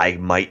catch up, I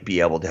might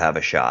be able to have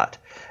a shot.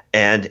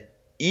 And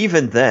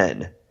even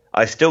then,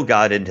 I still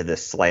got into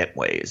this slant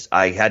ways.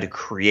 I had to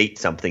create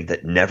something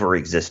that never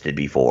existed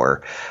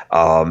before.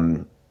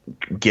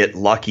 Get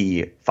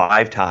lucky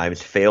 5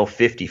 times, fail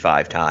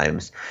 55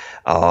 times,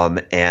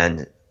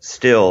 and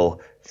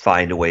still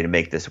find a way to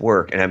make this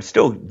work. And I'm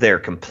still there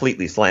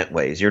completely slant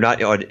ways. You're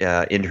not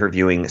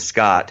interviewing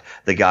Scott,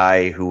 the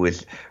guy who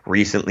was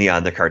recently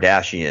on the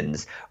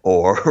Kardashians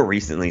or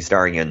recently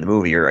starring in the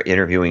movie. You're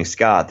interviewing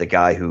Scott, the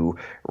guy who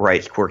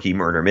writes quirky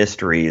murder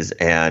mysteries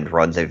and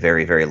runs a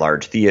very, very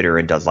large theater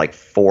and does like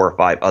 4 or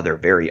 5 other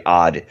very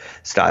odd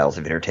styles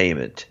of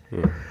entertainment.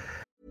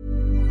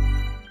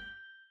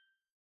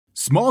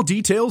 Small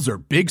details are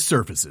big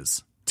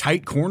surfaces.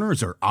 Tight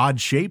corners are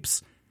odd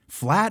shapes.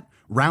 Flat,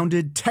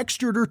 rounded,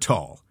 textured, or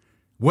tall.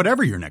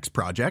 Whatever your next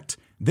project,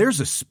 there's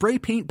a spray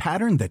paint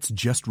pattern that's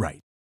just right.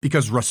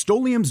 Because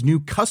Rust-Oleum's new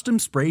Custom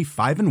Spray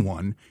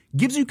 5-in-1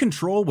 gives you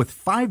control with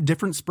 5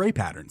 different spray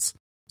patterns.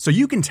 So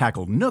you can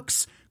tackle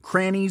nooks,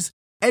 crannies,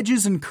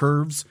 edges, and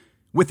curves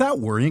without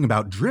worrying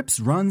about drips,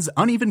 runs,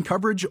 uneven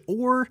coverage,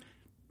 or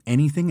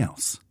anything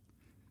else.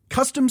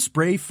 Custom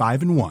Spray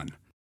 5-in-1.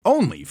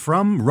 Only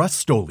from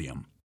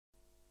Rust-Oleum.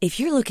 If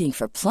you're looking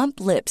for plump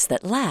lips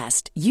that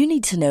last, you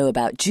need to know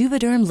about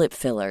Juvederm lip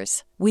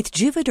fillers. With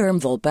Juvederm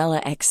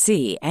Volbella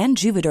XC and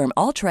Juvederm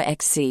Ultra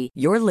XC,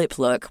 your lip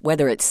look,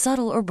 whether it's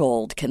subtle or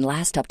bold, can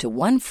last up to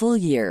 1 full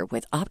year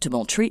with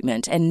optimal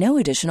treatment and no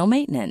additional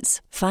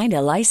maintenance. Find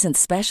a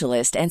licensed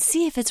specialist and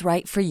see if it's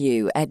right for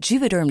you at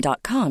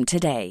Juvederm.com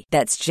today.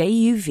 That's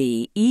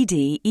JUVEDERM.com.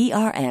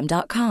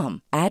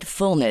 Add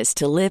fullness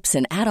to lips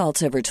in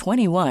adults over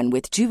 21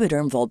 with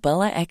Juvederm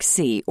Volbella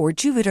XC or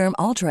Juvederm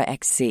Ultra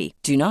XC.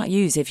 Do not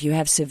use if you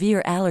have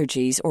severe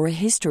allergies or a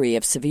history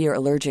of severe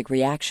allergic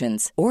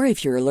reactions, or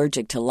if you're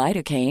allergic to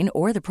lidocaine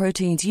or the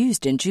proteins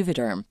used in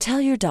Juvederm. Tell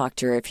your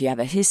doctor if you have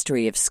a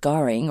history of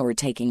scarring or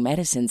taking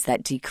medicines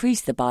that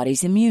decrease the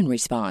body's immune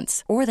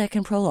response or that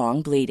can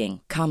prolong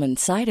bleeding. Common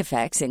side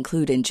effects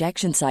include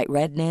injection site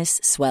redness,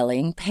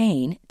 swelling,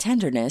 pain,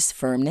 tenderness,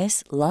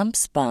 firmness,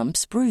 lumps,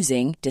 bumps,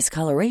 bruising,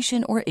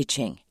 discoloration, or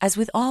itching. As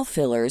with all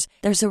fillers,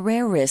 there's a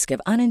rare risk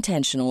of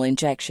unintentional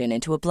injection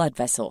into a blood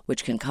vessel,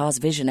 which can cause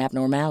vision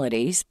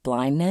abnormalities,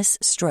 blindness,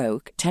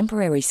 stroke,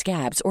 temporary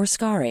scabs, or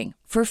scarring.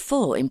 For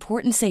full,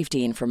 important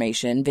safety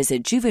information,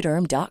 visit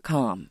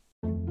Juvederm.com.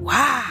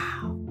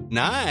 Wow.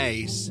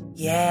 Nice.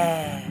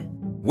 Yeah.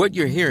 What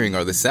you're hearing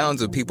are the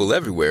sounds of people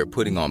everywhere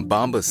putting on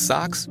Bombas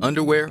socks,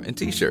 underwear, and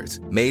T-shirts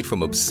made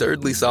from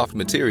absurdly soft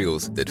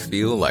materials that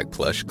feel like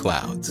plush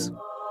clouds.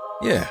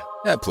 Yeah,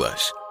 that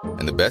plush.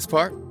 And the best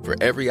part? For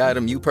every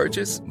item you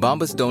purchase,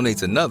 Bombas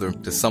donates another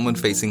to someone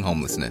facing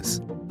homelessness.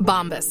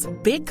 Bombas.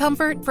 Big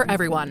comfort for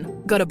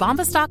everyone. Go to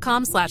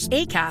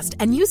bombas.com/ACAST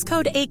and use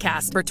code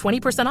ACAST for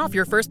 20% off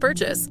your first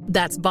purchase.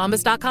 That's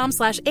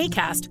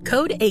bombas.com/ACAST,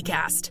 code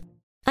ACAST.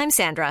 I'm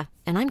Sandra,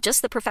 and I'm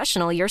just the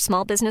professional your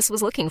small business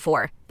was looking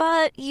for.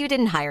 But you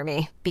didn't hire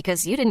me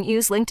because you didn't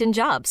use LinkedIn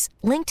Jobs.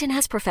 LinkedIn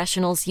has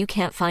professionals you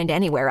can't find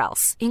anywhere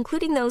else,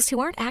 including those who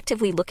aren't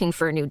actively looking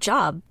for a new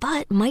job,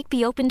 but might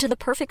be open to the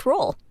perfect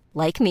role,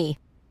 like me.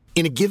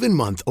 In a given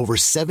month, over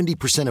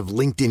 70% of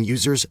LinkedIn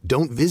users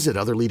don't visit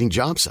other leading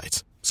job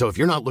sites. So if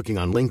you're not looking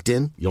on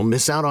LinkedIn, you'll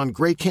miss out on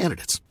great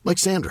candidates like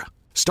Sandra.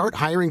 Start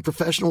hiring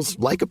professionals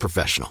like a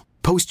professional.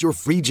 Post your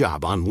free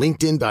job on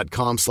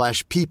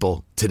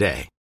linkedin.com/people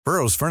today.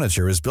 Burrow's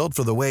furniture is built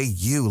for the way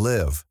you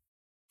live.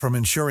 From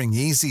ensuring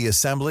easy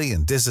assembly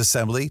and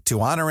disassembly to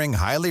honoring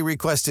highly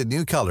requested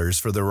new colors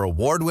for their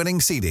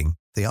award-winning seating,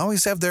 they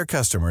always have their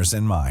customers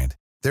in mind.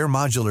 Their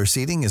modular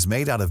seating is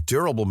made out of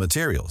durable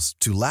materials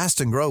to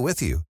last and grow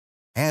with you.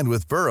 And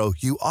with Burrow,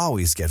 you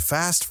always get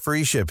fast,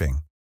 free shipping.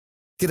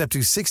 Get up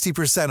to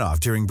 60% off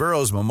during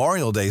Burrow's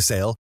Memorial Day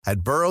sale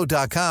at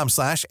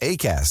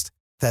burrow.com/ACAST.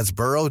 That's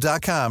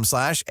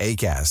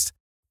burrow.com/ACAST.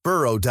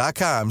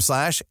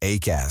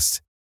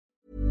 burrow.com/ACAST.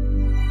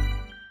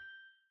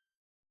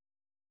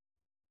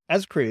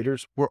 As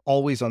creators, we're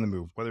always on the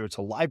move. Whether it's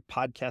a live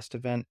podcast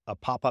event, a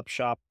pop-up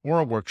shop, or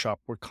a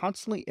workshop, we're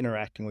constantly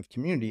interacting with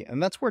community,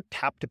 and that's where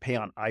Tap to Pay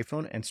on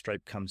iPhone and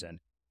Stripe comes in.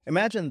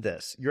 Imagine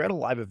this. You're at a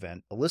live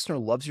event, a listener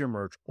loves your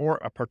merch, or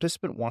a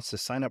participant wants to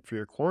sign up for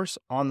your course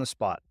on the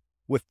spot.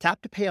 With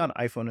Tap to Pay on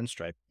iPhone and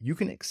Stripe, you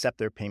can accept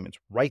their payments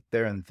right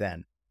there and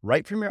then,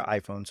 right from your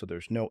iPhone, so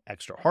there's no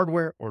extra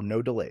hardware or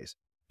no delays.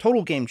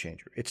 Total game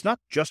changer. It's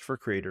not just for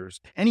creators.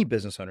 Any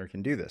business owner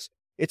can do this.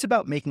 It's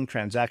about making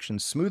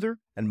transactions smoother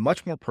and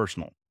much more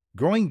personal,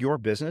 growing your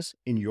business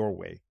in your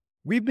way.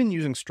 We've been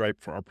using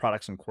Stripe for our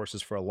products and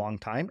courses for a long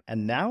time,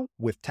 and now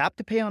with Tap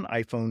to Pay on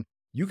iPhone,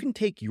 you can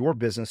take your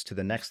business to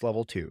the next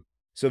level too.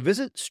 So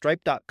visit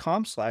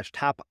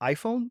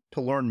stripe.com/tapiphone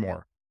to learn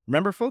more.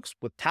 Remember, folks,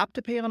 with Tap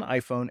to Pay on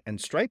iPhone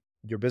and Stripe,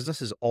 your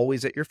business is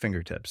always at your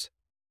fingertips.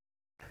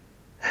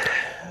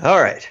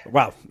 All right.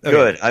 Wow. Okay.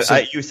 Good.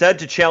 You said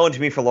to challenge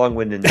me for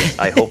long-windedness.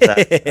 I hope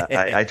that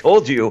I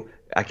told you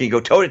I can go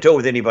toe-to-toe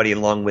with anybody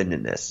in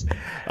long-windedness.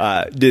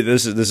 Dude,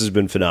 this has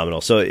been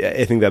phenomenal. So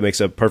I think that makes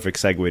a perfect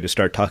segue to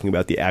start talking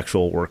about the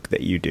actual work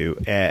that you do.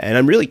 And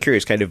I'm really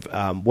curious kind of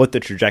what the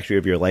trajectory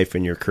of your life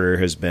and your career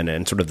has been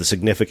and sort of the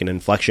significant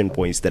inflection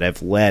points that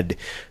have led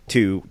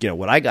to,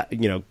 what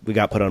we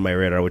got put on my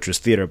radar, which was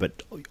theater.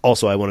 But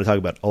also I want to talk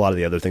about a lot of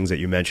the other things that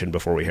you mentioned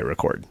before we hit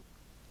record.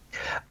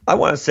 I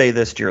want to say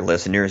this to your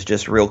listeners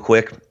just real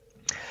quick.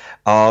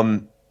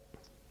 The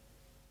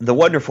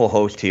wonderful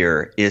host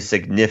here is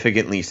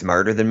significantly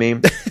smarter than me,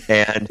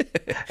 and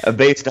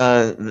based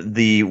on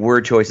the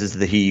word choices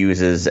that he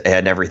uses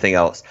and everything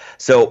else.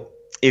 So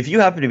if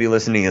you happen to be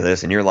listening to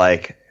this and you're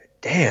like,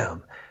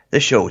 damn,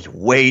 this show is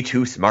way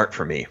too smart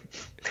for me,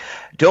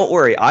 don't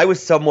worry. I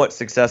was somewhat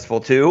successful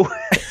too,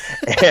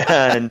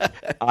 and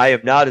I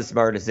am not as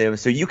smart as him,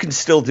 so you can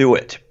still do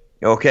it,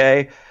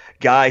 okay?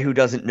 Guy who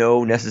doesn't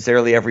know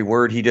necessarily every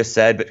word he just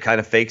said, but kind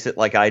of fakes it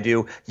like I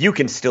do, you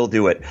can still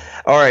do it.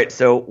 All right.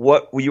 So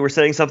what you were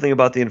saying something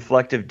about the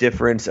inflective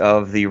difference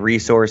of the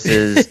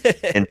resources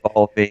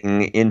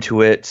involving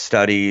Intuit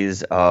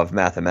studies of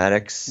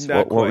mathematics.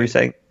 What were you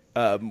saying?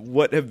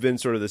 What have been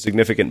sort of the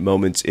significant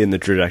moments in the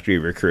trajectory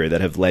of your career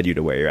that have led you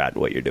to where you're at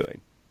and what you're doing?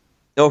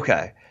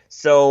 Okay.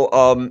 So,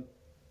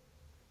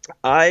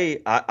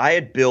 I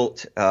had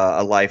built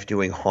a life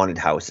doing haunted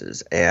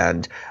houses,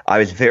 and I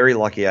was very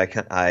lucky. I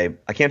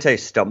can't say I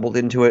stumbled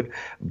into it,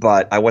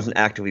 but I wasn't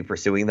actively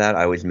pursuing that.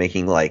 I was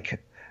making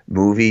like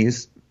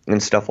movies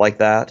and stuff like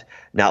that,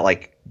 not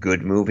like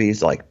good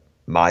movies, like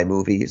my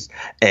movies.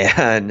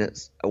 And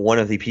one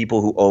of the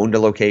people who owned a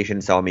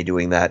location saw me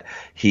doing that.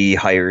 He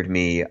hired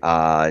me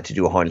to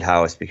do a haunted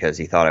house because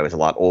he thought I was a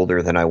lot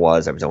older than I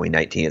was. I was only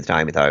 19 at the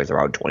time. He thought I was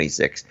around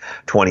 26,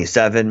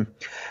 27.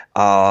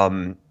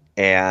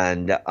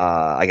 And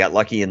I got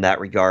lucky in that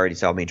regard. He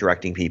saw me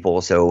directing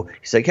people. So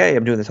he's like, hey,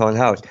 I'm doing this haunted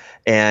house.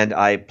 And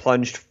I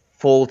plunged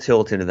full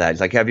tilt into that.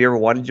 He's like, have you ever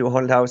wanted to do a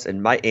haunted house?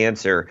 And my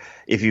answer,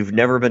 if you've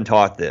never been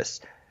taught this,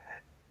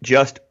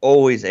 just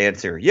always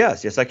answer,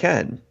 yes, I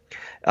can.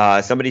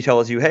 Somebody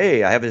tells you,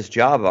 hey, I have this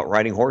job about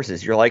riding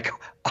horses. You're like,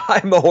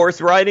 I'm a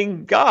horse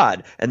riding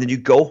god. And then you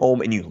go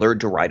home and you learn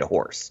to ride a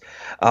horse.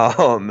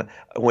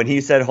 When he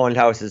said haunted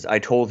houses, I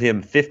told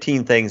him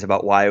 15 things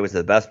about why I was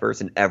the best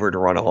person ever to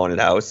run a haunted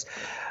house.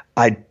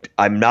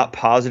 I'm not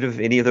positive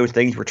any of those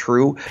things were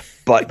true,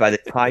 but by the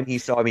time he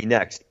saw me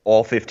next,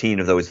 all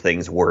 15 of those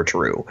things were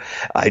true.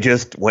 I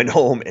just went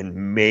home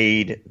and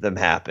made them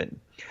happen.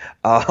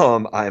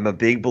 I'm a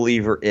big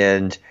believer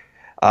in,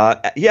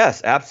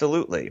 yes,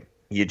 absolutely.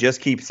 You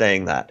just keep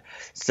saying that.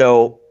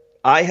 So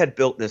I had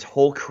built this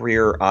whole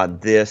career on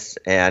this,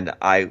 and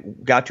I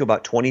got to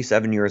about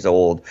 27 years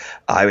old.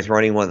 I was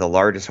running one of the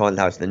largest haunted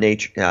houses in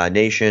the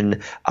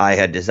nation. I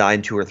had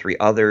designed 2 or 3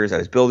 others. I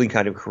was building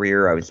kind of a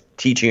career. I was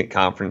teaching at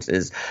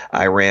conferences.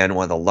 I ran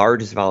one of the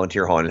largest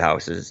volunteer haunted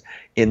houses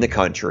in the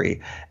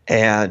country,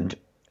 and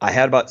I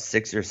had about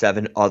 6 or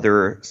 7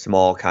 other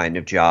small kind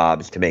of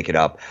jobs to make it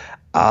up.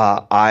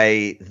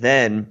 I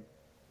then,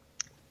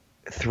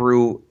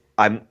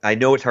 I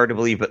know it's hard to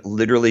believe, but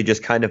literally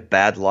just kind of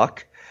bad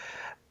luck,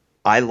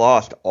 I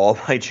lost all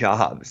my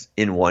jobs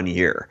in 1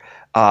 year.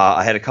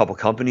 I had a couple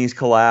companies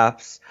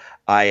collapse.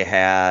 I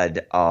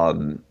had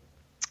the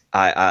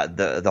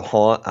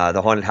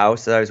haunted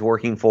house that I was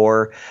working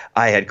for.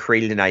 I had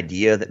created an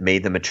idea that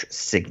made them a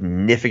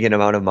significant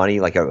amount of money,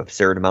 like an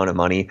absurd amount of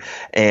money,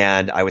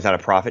 and I was on a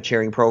profit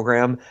sharing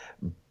program,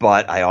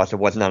 but I also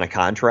wasn't on a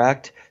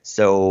contract.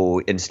 So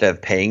instead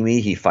of paying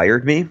me, he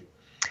fired me,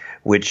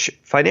 which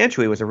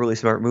financially was a really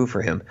smart move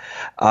for him.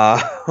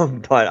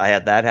 But I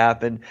had that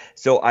happen.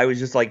 So I was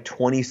just like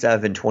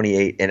 27,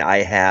 28, and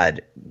I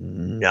had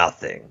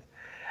nothing.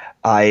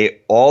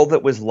 All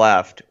that was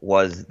left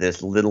was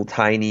this little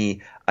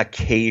tiny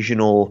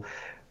occasional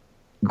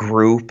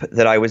group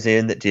that I was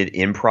in that did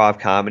improv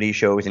comedy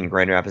shows in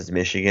Grand Rapids,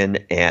 Michigan,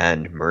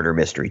 and murder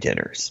mystery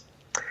dinners.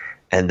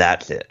 And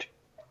that's it.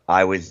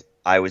 I was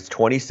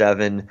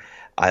 27.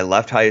 I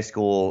left high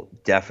school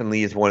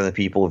definitely as one of the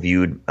people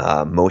viewed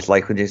most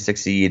likely to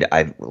succeed.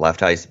 I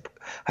left high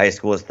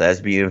school as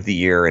Thespian of the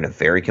Year in a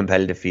very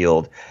competitive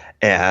field,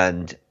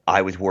 and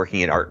I was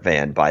working at Art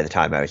Van by the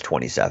time I was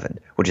 27,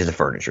 which is a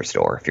furniture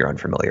store, if you're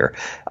unfamiliar.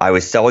 I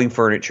was selling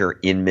furniture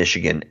in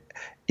Michigan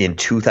in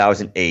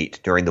 2008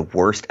 during the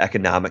worst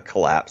economic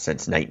collapse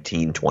since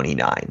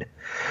 1929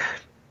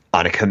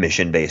 on a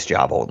commission-based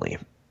job only.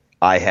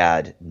 I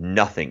had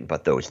nothing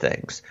but those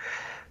things.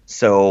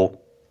 So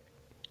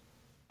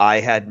I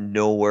had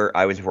nowhere.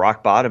 I was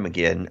rock bottom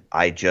again.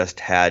 I just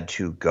had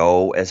to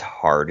go as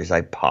hard as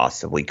I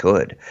possibly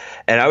could.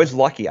 And I was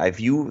lucky. I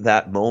view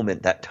that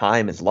moment, that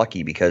time, as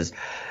lucky, because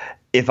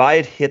if I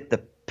had hit the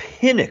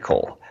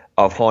pinnacle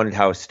of haunted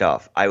house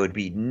stuff, I would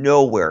be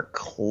nowhere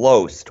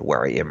close to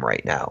where I am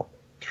right now.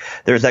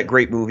 There's that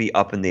great movie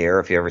Up in the Air,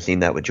 if you've ever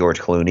seen that, with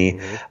George Clooney.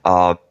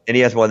 Mm-hmm. And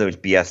he has one of those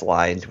BS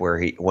lines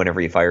where whenever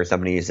he fires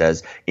somebody, he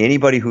says,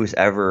 anybody who's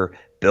ever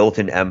built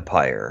an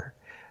empire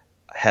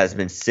has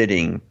been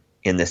sitting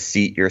in the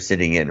seat you're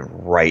sitting in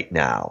right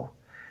now.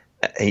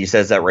 He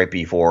says that right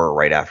before or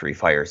right after he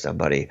fires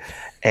somebody.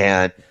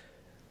 And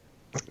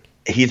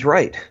he's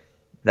right.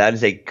 That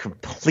is a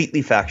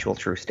completely factual,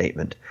 true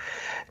statement.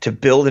 To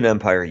build an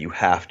empire, you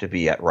have to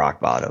be at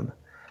rock bottom.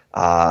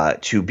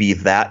 To be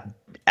that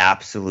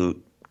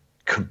absolute,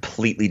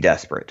 completely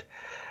desperate.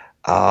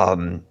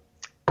 We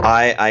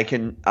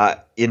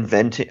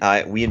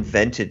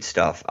invented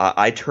stuff.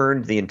 I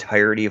turned the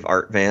entirety of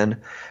Art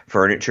Van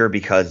furniture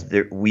because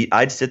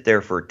I'd sit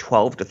there for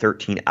 12 to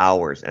 13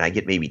 hours and I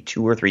get maybe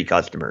 2 or 3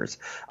 customers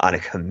on a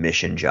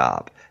commission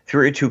job.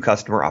 3 or 2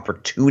 customer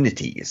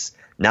opportunities,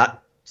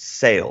 not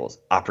sales,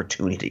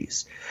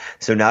 opportunities.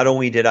 So not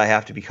only did I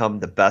have to become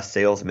the best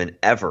salesman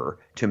ever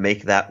to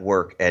make that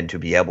work and to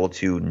be able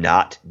to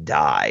not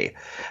die,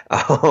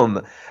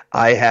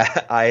 I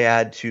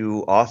had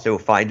to also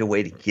find a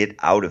way to get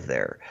out of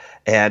there.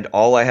 And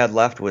all I had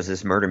left was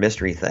this murder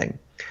mystery thing.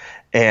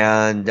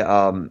 And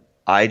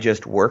I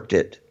just worked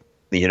it.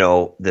 You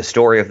know, the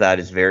story of that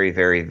is very,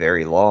 very,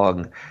 very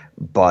long,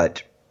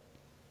 but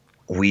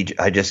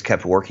I just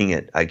kept working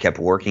it. I kept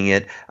working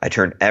it. I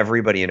turned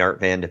everybody in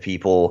Art Van to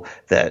people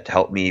that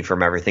helped me,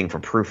 from everything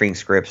from proofing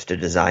scripts to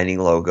designing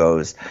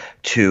logos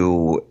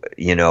to,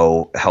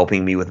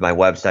 helping me with my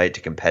website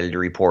to competitor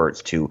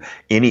reports to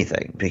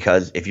anything.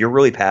 Because if you're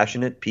really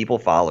passionate, people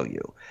follow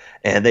you.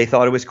 And they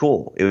thought it was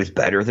cool. It was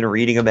better than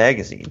reading a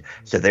magazine.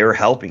 So they were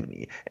helping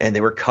me, and they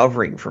were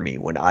covering for me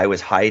when I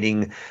was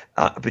hiding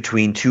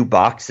between 2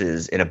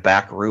 boxes in a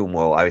back room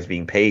while I was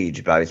being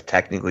paged, but I was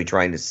technically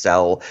trying to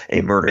sell a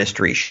murder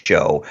mystery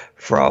show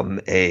from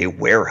a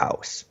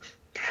warehouse.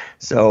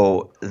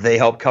 So they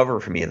helped cover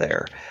for me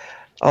there.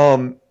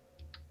 So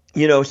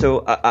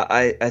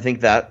I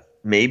think that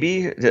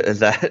maybe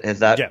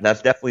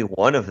that's definitely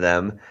one of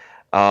them.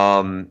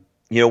 One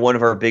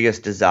of our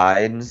biggest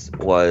designs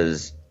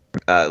was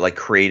like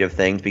creative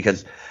things,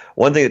 because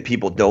one thing that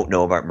people don't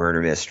know about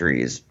murder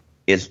mysteries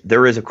is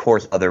there is, of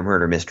course, other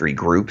murder mystery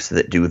groups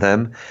that do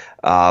them.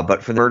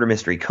 But for the murder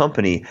mystery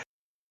company,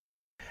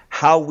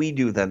 how we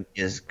do them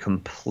is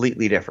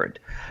completely different.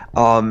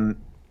 And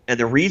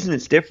the reason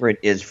it's different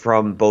is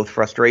from both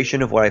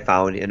frustration of what I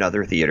found in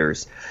other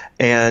theaters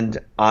and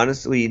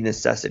honestly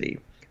necessity.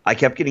 I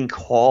kept getting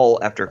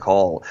call after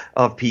call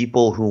of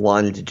people who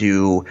wanted to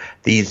do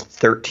these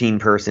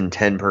 13-person,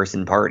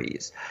 10-person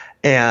parties.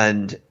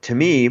 And to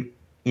me,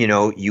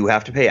 you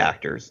have to pay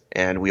actors,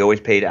 and we always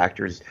paid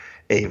actors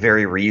a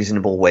very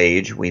reasonable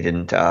wage. We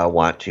didn't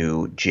want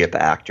to gyp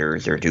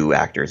actors or do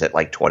actors at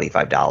like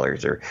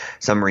 $25 or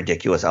some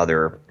ridiculous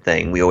other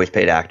thing. We always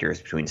paid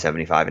actors between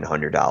 $75 and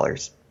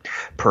 $100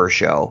 per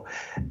show.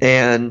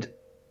 And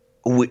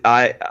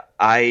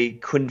I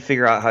couldn't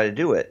figure out how to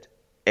do it.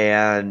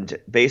 And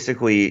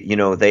basically,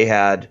 they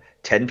had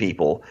 10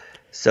 people.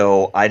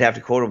 So I'd have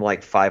to quote them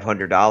like $500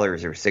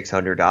 or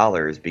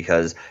 $600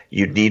 because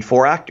you'd need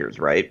 4 actors,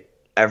 right?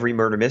 Every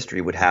murder mystery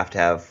would have to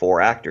have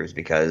 4 actors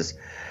because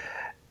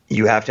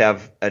you have to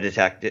have a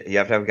detective, you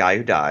have to have a guy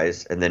who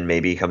dies, and then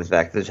maybe he comes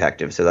back the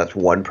detective. So that's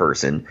one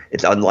person.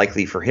 It's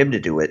unlikely for him to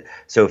do it.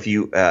 So if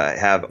you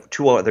have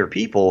 2 other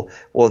people,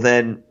 well,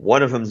 then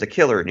one of them's the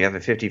killer, and you have a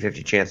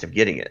 50-50 chance of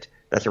getting it.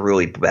 That's a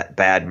really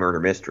bad murder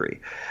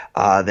mystery.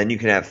 Then you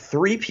can have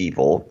 3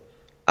 people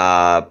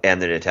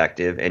and the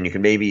detective, and you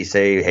can maybe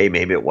say, hey,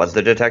 maybe it was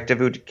the detective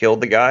who killed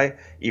the guy,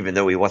 even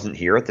though he wasn't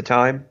here at the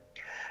time.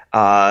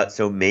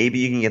 So maybe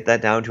you can get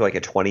that down to like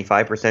a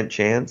 25%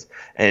 chance.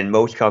 And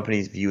most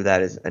companies view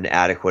that as an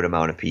adequate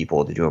amount of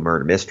people to do a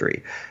murder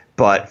mystery.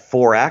 But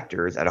 4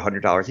 actors at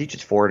 $100 each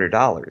is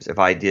 $400. If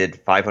I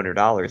did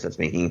 $500, that's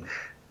making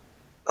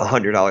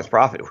 $100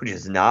 profit, which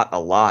is not a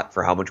lot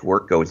for how much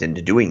work goes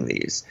into doing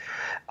these.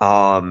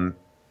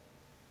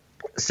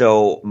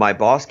 So my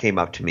boss came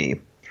up to me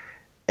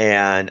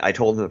and I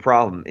told him the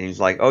problem. And he's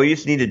like, oh, you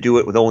just need to do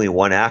it with only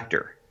 1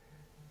 actor.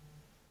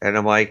 And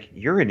I'm like,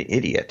 you're an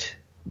idiot.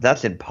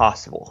 That's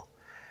impossible.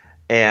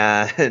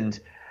 And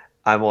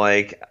I'm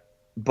like,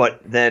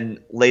 but then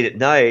late at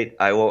night,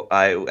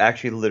 I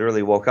actually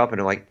literally woke up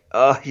and I'm like,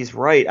 oh, he's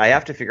right. I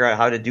have to figure out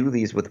how to do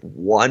these with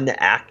 1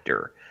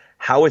 actor.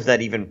 How is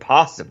that even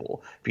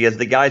possible? Because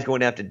the guy's going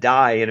to have to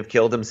die and have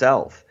killed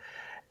himself.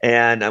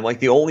 And I'm like,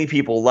 the only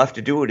people left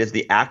to do it is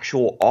the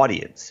actual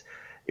audience.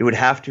 It would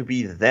have to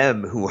be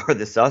them who are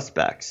the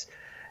suspects.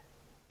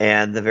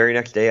 And the very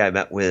next day I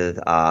met with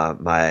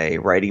my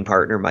writing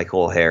partner,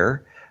 Michael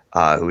O'Hare,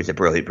 who is a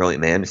brilliant,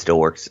 brilliant man who still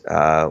works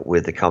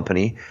with the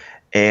company.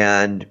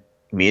 And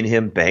me and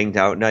him banged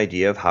out an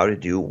idea of how to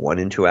do 1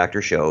 and 2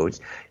 actor shows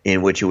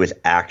in which it was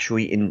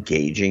actually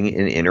engaging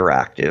and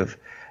interactive.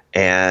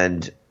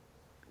 And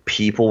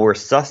people were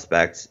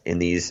suspects in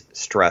these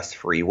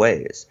stress-free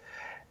ways.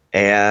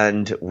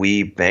 And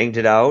we banged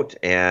it out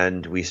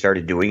and we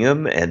started doing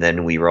them. And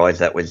then we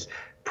realized that was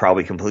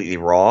probably completely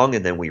wrong.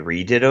 And then we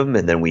redid them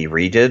and then we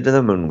redid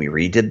them and we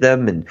redid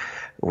them. And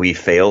we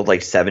failed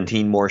like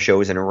 17 more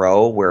shows in a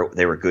row where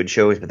they were good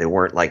shows, but they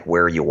weren't like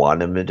where you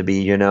want them to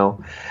be,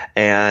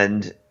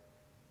 And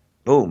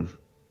boom,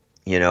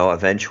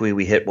 eventually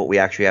we hit what we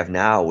actually have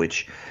now,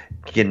 which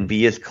can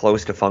be as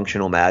close to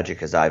functional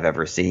magic as I've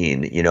ever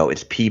seen.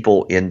 It's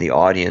people in the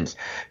audience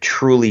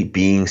truly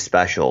being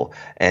special.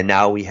 And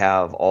now we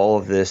have all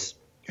of this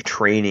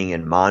training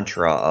and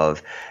mantra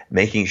of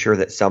making sure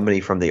that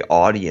somebody from the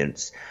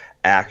audience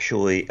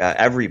actually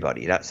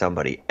everybody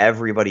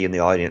in the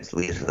audience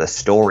leaves with a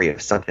story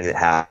of something that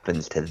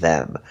happens to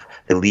them.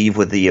 They leave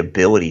with the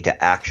ability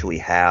to actually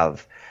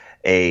have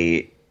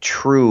a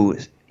true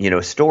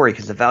story,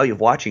 because the value of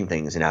watching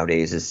things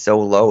nowadays is so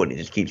low and it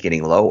just keeps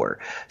getting lower.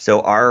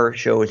 So our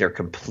shows are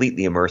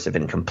completely immersive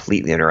and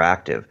completely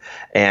interactive.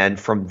 And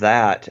from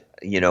that,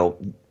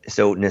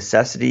 so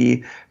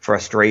necessity,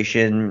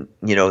 frustration,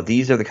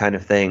 these are the kind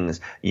of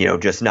things,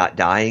 just not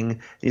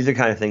dying. These are the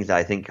kind of things that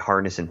I think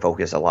harness and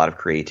focus a lot of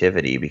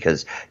creativity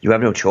because you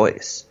have no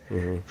choice.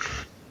 Mm-hmm.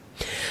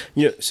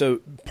 So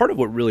part of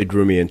what really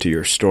drew me into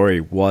your story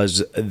was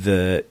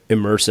the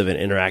immersive and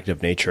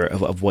interactive nature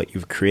of what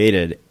you've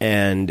created.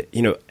 And,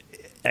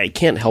 I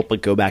can't help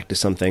but go back to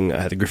something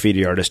the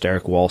graffiti artist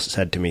Eric Walsh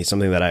said to me,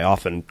 something that I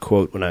often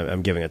quote when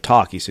I'm giving a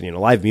talk. He said,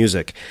 live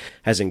music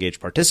has engaged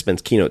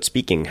participants. Keynote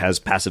speaking has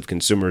passive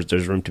consumers.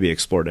 There's room to be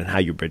explored in how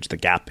you bridge the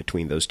gap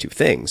between those two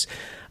things.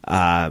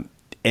 I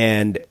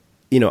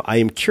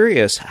am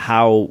curious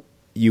how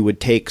you would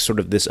take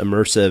sort of this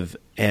immersive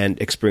and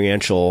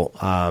experiential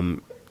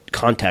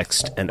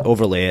context and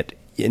overlay it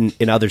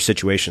in other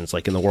situations,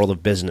 like in the world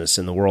of business,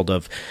 in the world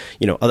of,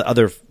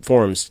 other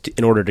forums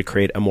in order to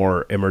create a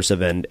more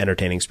immersive and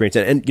entertaining experience.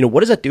 And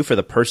what does that do for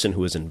the person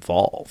who is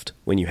involved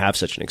when you have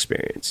such an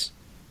experience?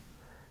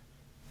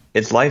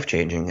 It's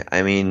life-changing.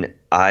 I mean,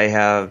 I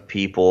have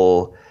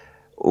people,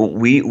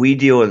 we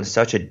deal in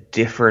such a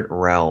different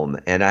realm,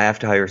 and I have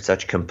to hire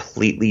such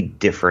completely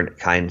different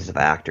kinds of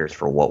actors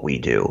for what we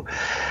do.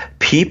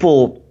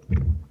 People,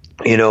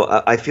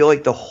 I feel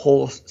like our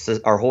whole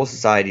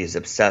society is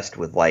obsessed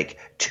with like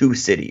 2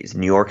 cities,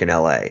 New York and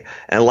LA.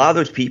 And a lot of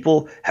those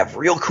people have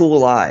real cool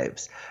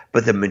lives.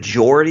 But the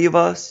majority of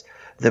us,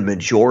 the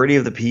majority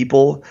of the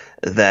people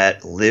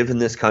that live in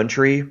this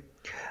country,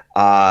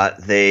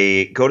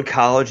 they go to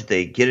college,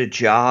 they get a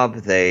job,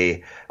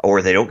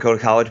 or they don't go to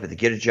college, but they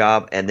get a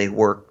job and they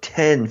work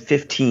 10,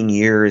 15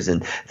 years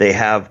and they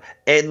have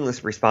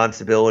endless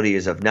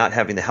responsibilities of not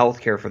having the health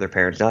care for their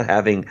parents, not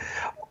having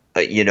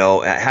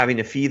having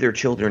to feed their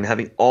children,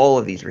 having all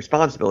of these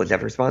responsibilities,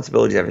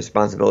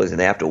 and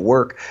they have to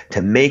work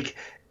to make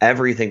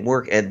everything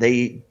work, and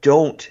they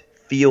don't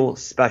feel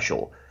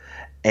special.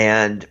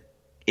 And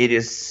it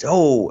is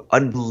so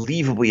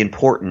unbelievably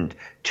important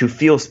to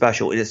feel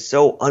special. It is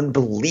so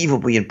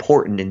unbelievably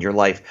important in your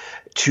life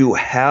to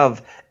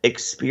have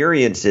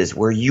experiences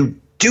where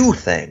you do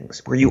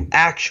things, where you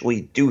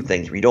actually do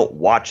things, where you don't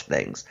watch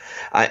things.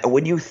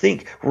 When you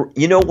think,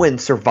 when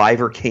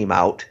Survivor came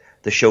out,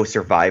 the show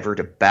Survivor,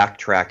 to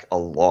backtrack a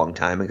long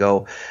time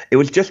ago, it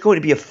was just going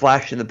to be a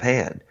flash in the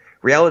pan.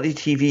 Reality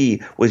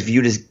TV was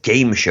viewed as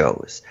game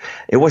shows.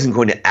 It wasn't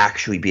going to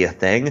actually be a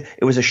thing.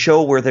 It was a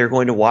show where they're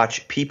going to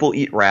watch people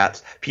eat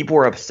rats. People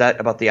were upset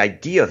about the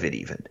idea of it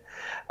even.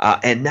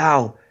 And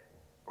now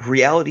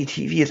reality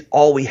TV is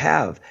all we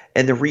have.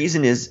 And the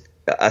reason is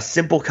a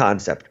simple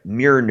concept,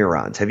 mirror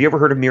neurons. Have you ever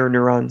heard of mirror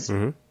neurons?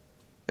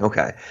 Mm-hmm.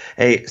 Okay.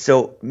 Hey,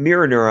 so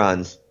mirror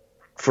neurons,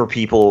 for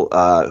people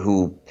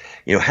who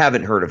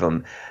haven't heard of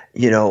them,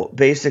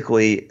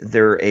 basically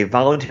they're a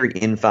voluntary,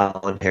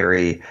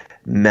 involuntary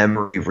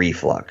memory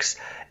reflux.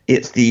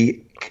 It's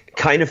the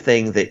kind of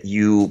thing that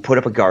you put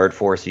up a guard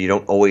for, so you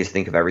don't always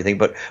think of everything.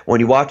 But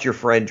when you watch your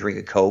friend drink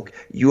a Coke,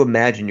 you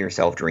imagine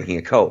yourself drinking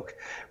a Coke.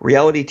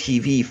 Reality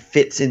TV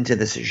fits into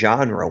this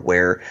genre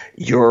where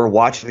you're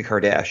watching the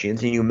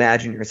Kardashians and you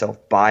imagine yourself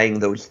buying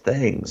those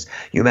things.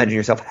 You imagine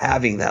yourself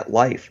having that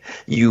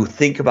life. You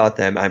think about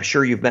them. I'm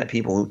sure you've met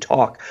people who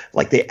talk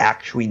like they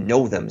actually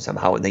know them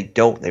somehow, and they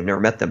don't. They've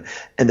never met them.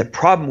 And the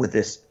problem with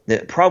this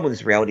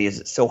reality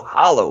is it's so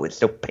hollow. It's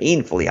so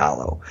painfully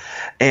hollow.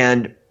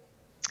 And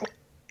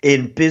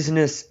in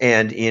business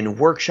and in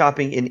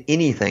workshopping, in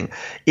anything,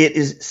 it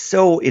is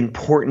so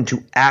important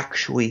to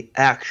actually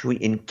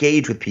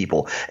engage with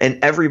people. And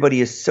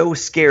everybody is so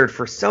scared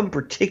for some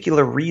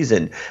particular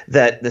reason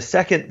that the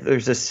second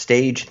there's a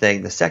stage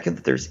thing, the second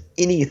that there's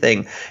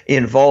anything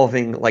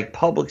involving like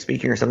public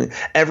speaking or something,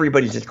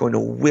 everybody's just going to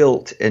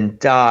wilt and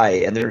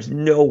die. And there's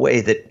no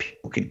way that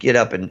people could get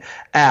up and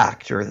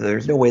act, or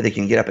there's no way they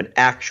can get up and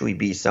actually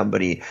be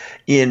somebody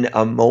in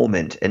a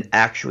moment and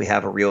actually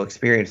have a real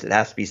experience. It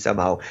has to be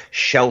somehow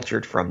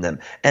sheltered from them.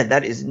 And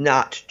that is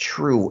not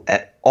true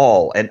at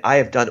all. And I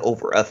have done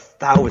over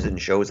 1,000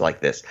 shows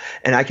like this.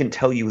 And I can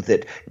tell you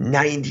that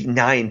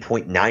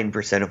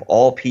 99.9% of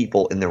all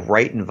people in the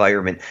right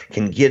environment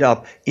can get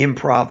up,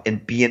 improv,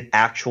 and be an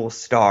actual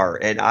star.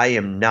 And I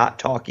am not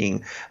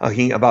talking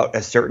about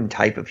a certain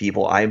type of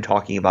people. I am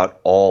talking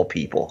about all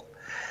people.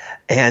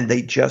 And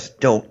they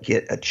just don't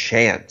get a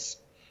chance.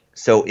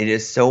 So it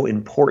is so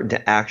important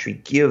to actually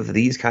give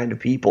these kind of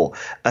people,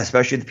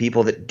 especially the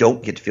people that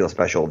don't get to feel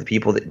special, the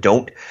people that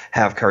don't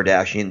have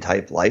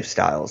Kardashian-type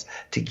lifestyles,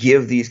 to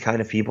give these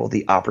kind of people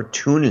the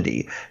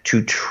opportunity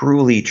to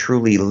truly,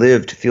 truly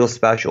live, to feel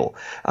special,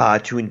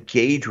 to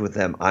engage with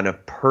them on a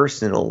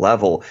personal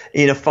level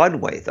in a fun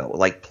way, though,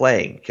 like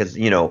playing. Because,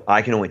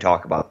 I can only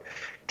talk about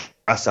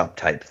dress-up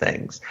type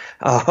things,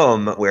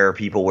 where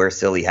people wear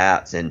silly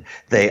hats and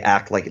they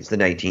act like it's the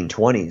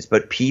 1920s.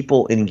 But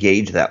people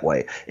engage that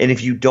way. And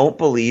if you don't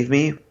believe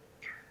me,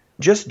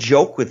 just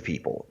joke with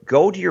people.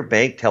 Go to your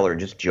bank teller and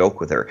just joke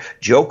with her.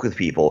 Joke with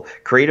people.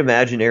 Create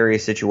imaginary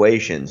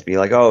situations. Be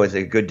like, oh, is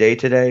it a good day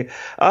today?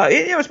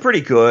 It was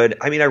pretty good.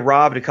 I mean, I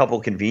robbed a couple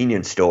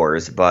convenience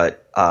stores,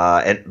 but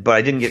I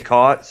didn't get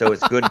caught, so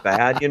it's good,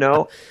 bad,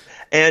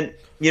 And,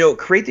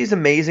 create these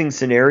amazing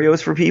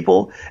scenarios for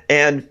people,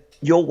 and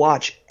you'll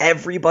watch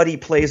everybody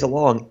plays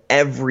along,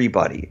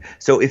 everybody.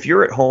 So if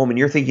you're at home and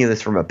you're thinking of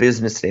this from a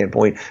business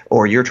standpoint,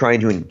 or you're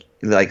trying to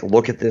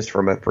look at this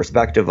from a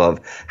perspective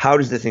of how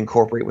does this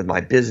incorporate with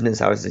my business?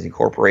 How does this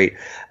incorporate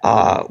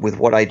with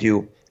what I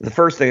do? The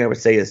first thing I would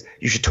say is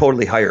you should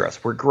totally hire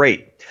us. We're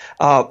great.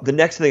 The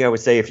next thing I would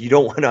say, if you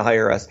don't want to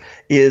hire us,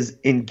 is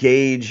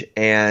engage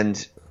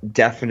and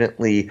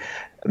definitely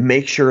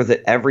make sure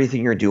that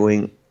everything you're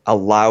doing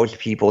allows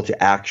people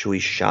to actually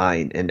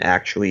shine and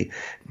actually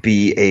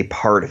be a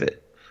part of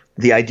it.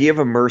 The idea of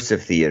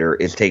immersive theater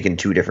is taken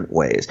two different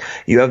ways.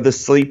 You have the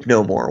Sleep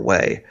No More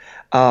way.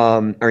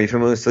 Are you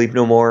familiar with Sleep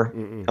No More?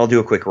 Mm-mm. I'll do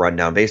a quick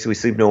rundown. Basically,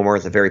 Sleep No More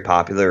is a very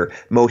popular,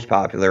 most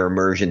popular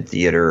immersion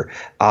theater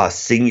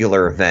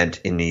singular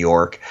event in New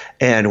York.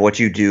 And what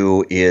you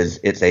do is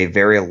it's a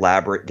very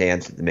elaborate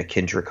dance at the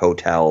McKittrick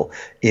Hotel.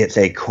 It's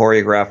a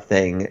choreographed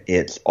thing.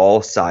 It's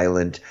all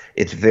silent.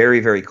 It's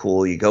very, very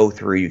cool. You go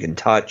through, you can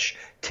touch,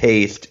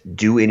 taste,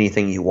 do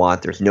anything you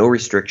want. There's no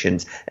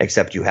restrictions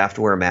except you have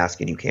to wear a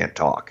mask and you can't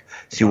talk.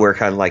 So you wear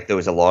kind of like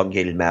those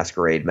elongated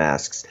masquerade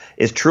masks.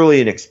 It's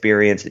truly an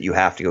experience that you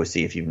have to go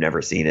see if you've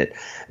never seen it.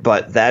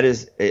 But that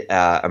is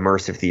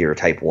immersive theater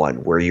type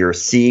 1, where you're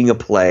seeing a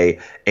play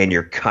and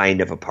you're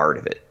kind of a part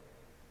of it.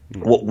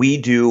 What we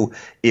do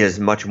is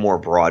much more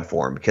broad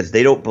form, because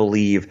they don't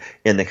believe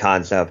in the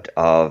concept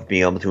of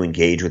being able to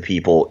engage with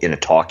people in a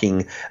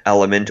talking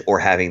element or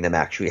having them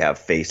actually have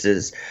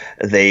faces.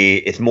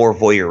 It's more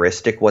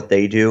voyeuristic what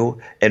they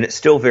do, and it's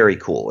still very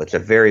cool. It's a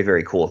very,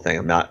 very cool thing.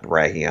 I'm not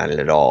bragging on it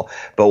at all.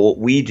 But what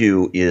we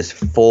do is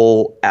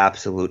full,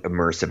 absolute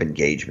immersive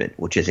engagement,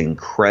 which is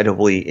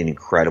incredibly,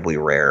 incredibly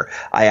rare.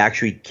 I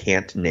actually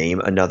can't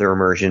name another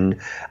immersion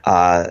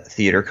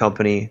theater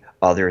company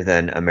other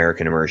than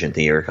American Immersion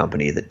Theater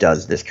Company that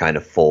does this kind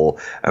of full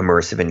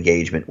immersive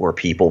engagement where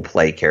people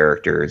play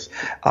characters.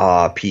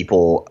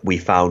 We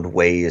found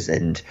ways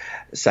and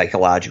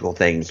psychological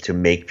things to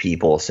make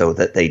people so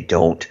that they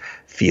don't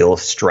feel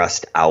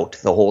stressed out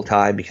the whole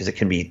time, because it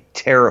can be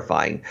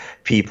terrifying.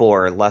 People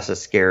are less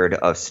scared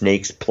of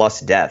snakes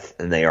plus death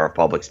than they are of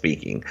public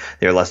speaking.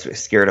 They're less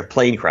scared of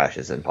plane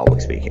crashes than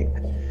public speaking.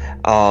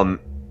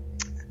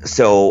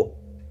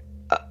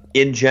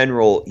 In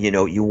general,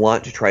 you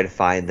want to try to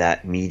find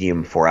that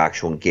medium for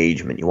actual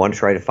engagement. You want to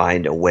try to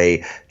find a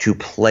way to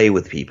play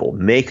with people,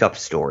 make up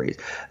stories,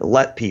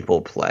 let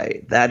people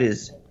play. That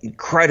is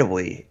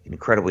incredibly,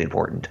 incredibly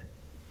important.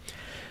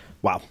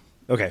 Wow.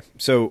 Okay,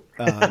 so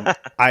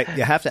I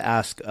have to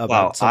ask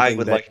about something. I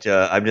would like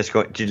to. I'm just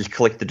going to just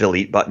click the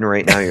delete button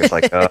right now. You're just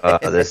like,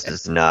 this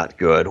is not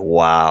good.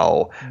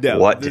 Wow,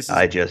 what did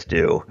I just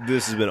do?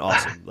 This has been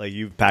awesome. Like,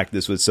 you've packed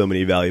this with so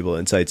many valuable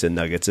insights and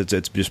nuggets.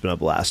 It's just been a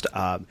blast.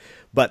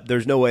 But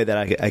there's no way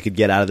that I could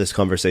get out of this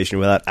conversation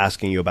without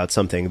asking you about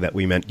something that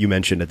you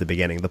mentioned at the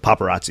beginning, the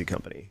paparazzi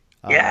company.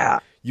 Yeah.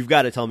 You've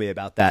got to tell me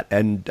about that,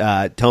 and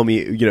tell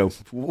me,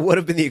 what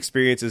have been the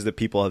experiences that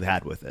people have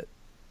had with it.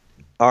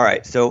 All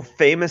right, so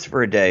Famous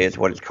for a Day is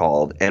what it's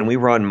called, and we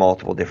run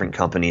multiple different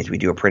companies. We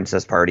do a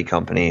princess party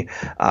company.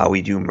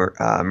 We do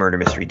murder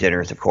mystery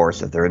dinners, of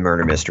course, if they're a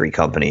murder mystery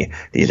company.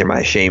 These are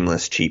my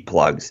shameless, cheap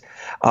plugs.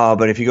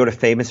 But if you go to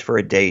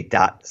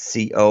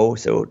famousforaday.co,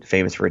 so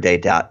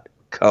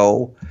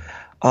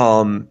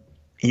famousforaday.co,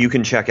 you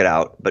can check it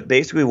out. But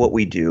basically what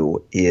we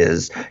do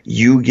is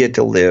you get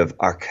to live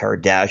a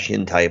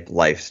Kardashian-type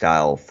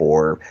lifestyle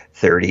for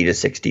 30 to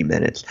 60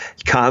 minutes.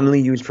 It's commonly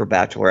used for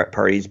bachelorette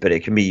parties, but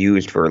it can be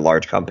used for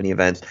large company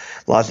events,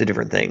 lots of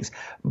different things.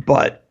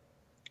 But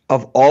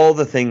of all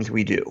the things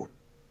we do,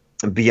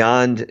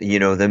 beyond,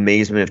 the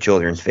amazement of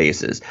children's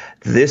faces,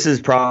 this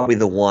is probably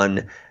the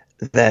one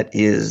that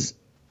is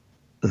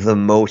the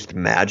most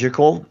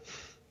magical.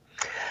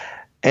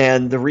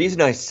 And the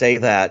reason I say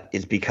that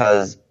is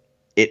because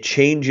it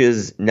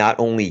changes not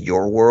only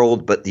your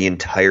world, but the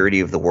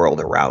entirety of the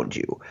world around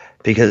you,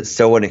 because it's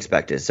so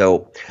unexpected.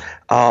 So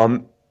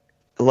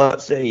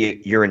let's say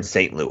you're in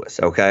St. Louis,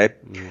 okay?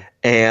 Mm-hmm.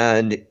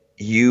 And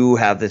you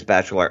have this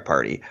bachelorette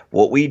party.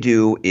 What we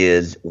do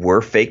is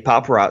we're fake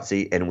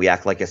paparazzi, and we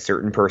act like a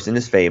certain person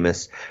is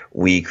famous.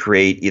 We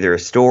create either a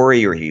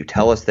story or you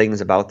tell us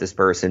things about this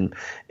person,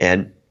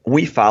 and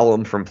we follow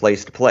them from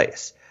place to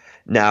place.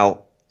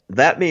 Now,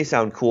 that may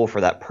sound cool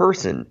for that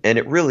person, and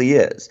it really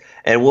is.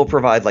 And we'll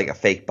provide like a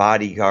fake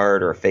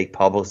bodyguard or a fake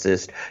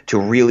publicist to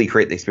really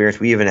create the experience.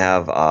 We even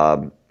have,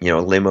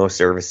 limo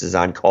services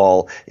on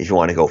call if you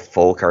want to go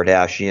full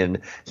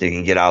Kardashian, so you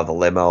can get out of the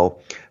limo.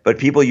 But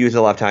people use it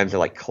a lot of times to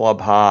like club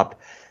hop.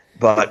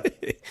 But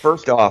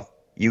first off,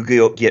 you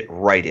get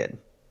right in.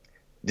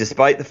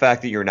 Despite the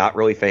fact that you're not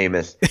really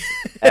famous,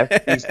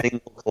 every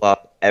single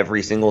club,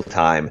 every single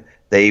time,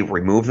 they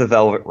remove the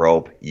velvet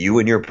rope. You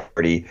and your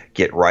party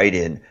get right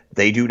in.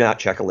 They do not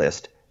check a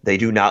list. They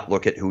do not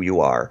look at who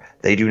you are.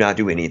 They do not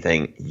do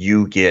anything.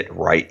 You get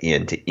right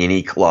into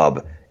any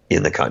club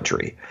in the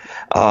country.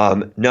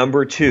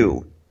 Number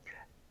two,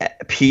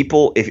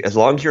 people, as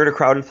long as you're in a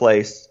crowded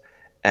place,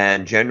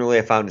 and generally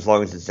I found as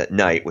long as it's at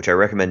night, which I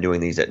recommend doing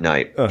these at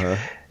night,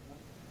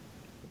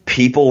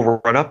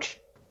 people run up to you.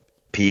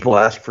 People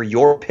ask for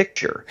your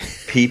picture.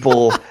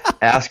 People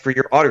ask for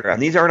your autograph.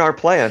 And these aren't our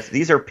plants.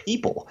 These are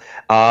people.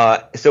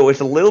 So it's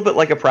a little bit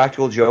like a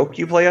practical joke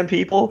you play on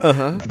people.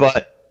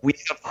 But we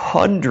have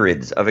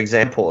hundreds of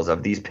examples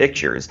of these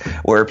pictures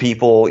where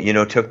people,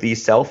 took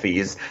these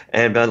selfies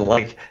and been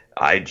like,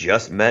 I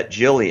just met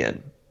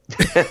Jillian.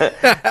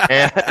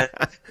 And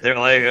they're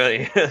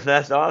like,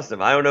 that's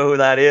awesome. I don't know who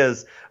that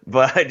is,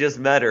 but I just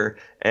met her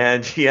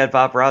and she had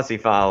paparazzi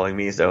following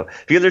me. So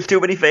because there's too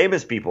many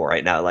famous people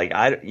right now, like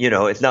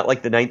it's not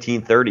like the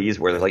 1930s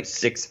where there's like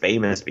 6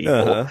 famous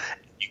people.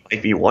 You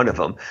might be one of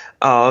them.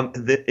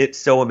 It's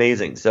so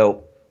amazing.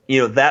 So,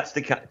 that's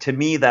to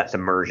me, that's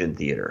immersion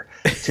theater.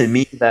 To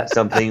me, that's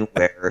something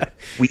where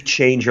we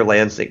change your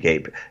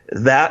landscape.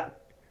 That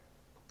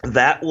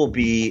will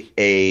be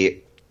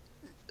a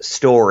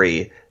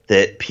story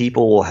that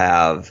people will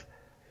have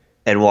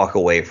and walk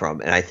away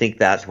from. And I think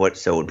that's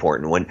what's so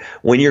important.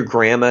 When your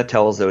grandma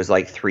tells those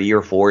like 3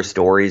 or 4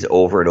 stories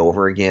over and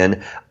over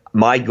again,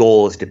 my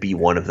goal is to be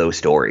one of those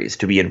stories,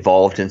 to be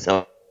involved in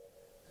some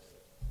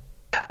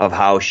of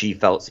how she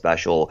felt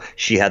special.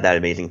 She had that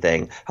amazing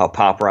thing, how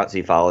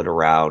paparazzi followed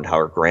around, how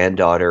her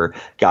granddaughter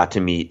got to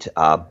meet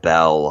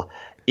Belle,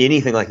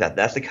 anything like that.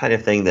 That's the kind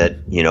of thing that,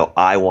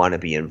 I want to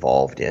be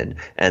involved in.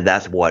 And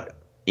that's what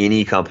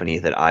any company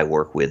that I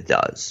work with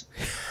does.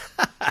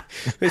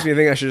 Makes me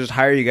think I should just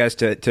hire you guys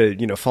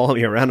to follow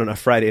me around on a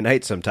Friday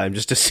night sometime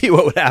just to see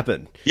what would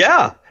happen.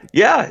 Yeah,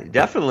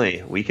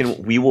 definitely.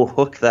 We will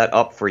hook that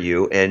up for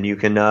you, and you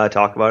can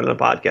talk about it on a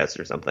podcast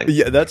or something.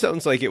 Yeah, that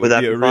sounds like it would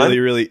be a really,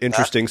 really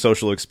interesting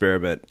social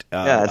experiment.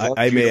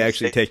 I may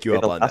actually take you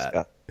up on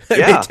that. I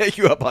may take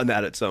you up on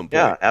that at some point.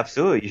 Yeah,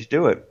 absolutely. You should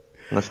do it.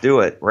 Let's do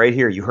it right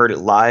here. You heard it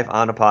live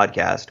on a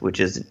podcast, which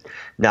is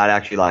not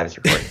actually live, it's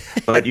recording.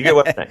 But you get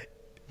what I'm saying.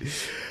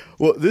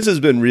 Well, this has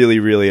been really,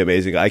 really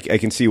amazing. I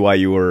can see why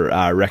you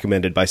were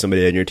recommended by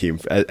somebody on your team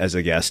as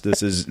a guest.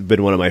 This has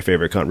been one of my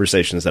favorite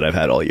conversations that I've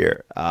had all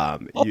year.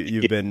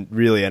 You've been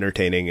really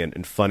entertaining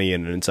and funny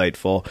and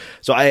insightful.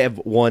 So I have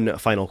one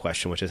final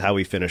question, which is how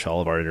we finish all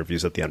of our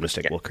interviews at the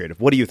Unmistakable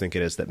Creative. What do you think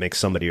it is that makes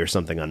somebody or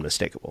something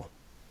unmistakable?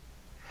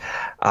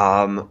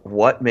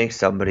 What makes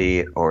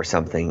somebody or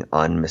something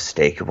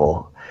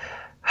unmistakable?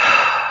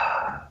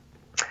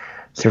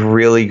 It's a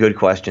really good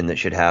question that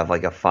should have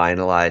like a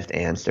finalized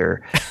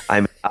answer.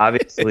 I mean,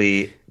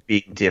 obviously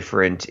being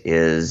different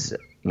is,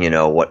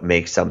 what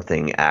makes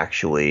something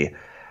actually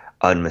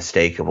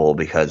unmistakable,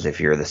 because if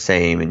you're the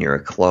same and you're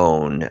a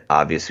clone,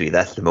 obviously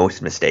that's the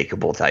most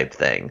mistakable type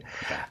thing.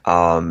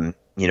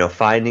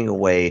 Finding a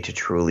way to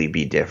truly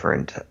be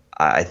different.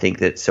 I think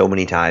that so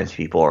many times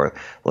people are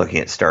looking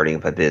at starting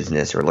up a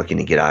business or looking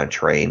to get on a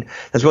train.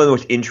 That's one of the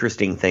most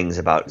interesting things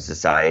about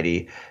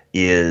society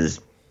is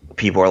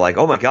people are like,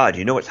 oh my God,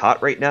 you know what's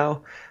hot right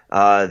now?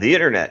 The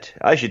internet.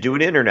 I should do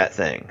an internet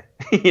thing,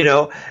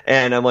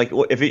 And I'm like,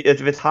 well, if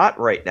it's hot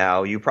right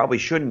now, you probably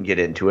shouldn't get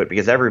into it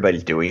because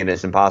everybody's doing it and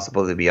it's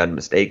impossible to be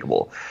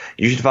unmistakable.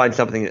 You should find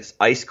something that's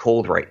ice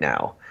cold right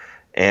now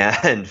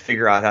and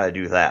figure out how to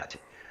do that,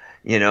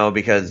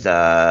 because,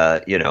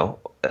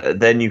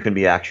 then you can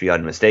be actually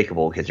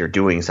unmistakable because you're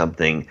doing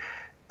something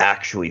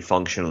actually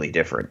functionally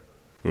different.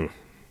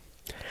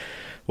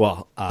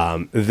 Well,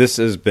 this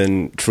has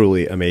been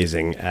truly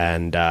amazing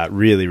and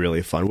really,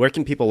 really fun. Where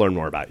can people learn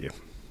more about you?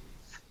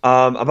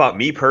 About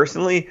me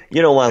personally,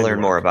 you don't want to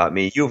learn more about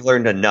me. You've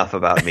learned enough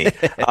about me.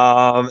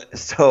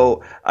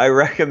 So I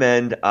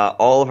recommend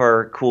all of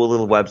our cool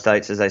little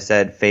websites, as I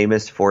said,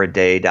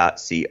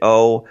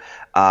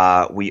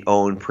 famousforaday.co. We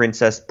own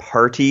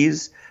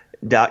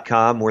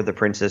princessparties.com. We're the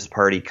Princess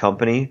Party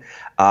Company.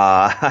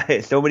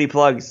 So many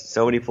plugs.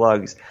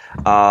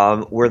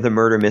 We're the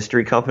Murder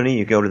Mystery Company.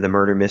 You go to the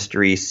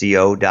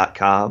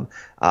murdermysteryco.com.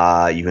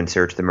 You can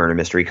search the Murder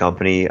Mystery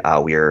Company.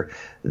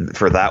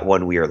 For that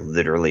one, we are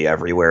literally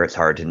everywhere. It's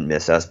hard to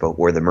miss us, but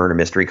we're the Murder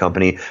Mystery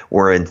Company.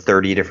 We're in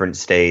 30 different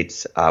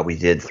states. We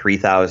did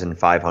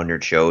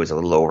 3,500 shows, a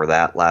little over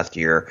that last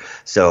year.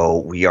 So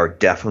we are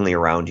definitely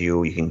around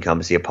you. You can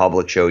come see a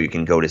public show. You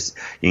can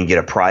get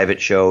a private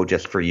show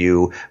just for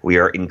you. We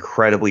are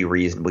incredibly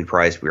reasonably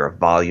priced. We are a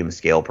volume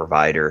scale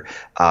provider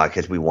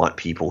because we want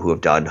people who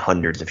have done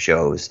hundreds of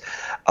shows.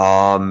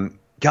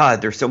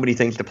 God, there's so many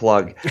things to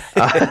plug.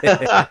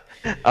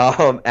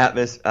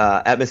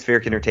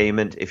 Atmospheric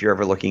Entertainment. If you're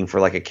ever looking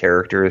for like a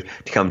character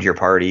to come to your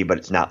party, but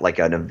it's not like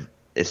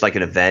it's like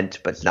an event,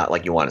 but it's not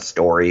like you want a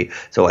story.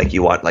 So like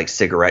you want like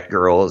cigarette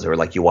girls or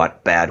like you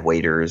want bad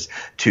waiters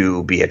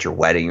to be at your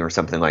wedding or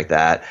something like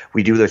that.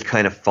 We do those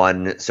kind of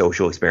fun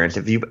social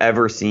experiences. If you've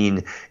ever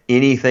seen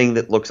anything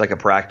that looks like a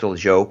practical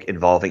joke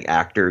involving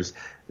actors,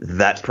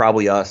 that's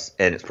probably us,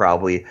 and it's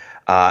probably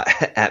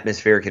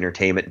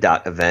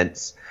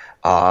atmosphericentertainment.events.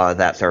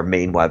 That's our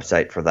main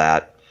website for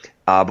that.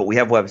 But we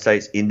have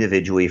websites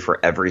individually for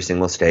every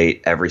single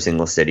state, every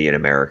single city in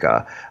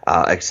America,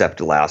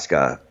 except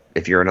Alaska.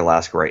 If you're in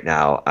Alaska right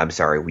now, I'm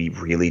sorry, we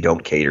really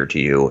don't cater to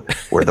you.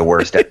 We're the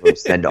worst at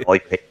send all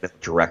your payments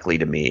directly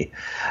to me.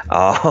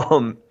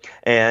 And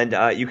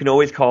you can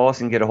always call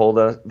us and get a hold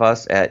of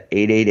us at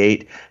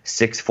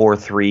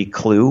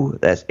 888-643-CLUE.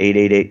 That's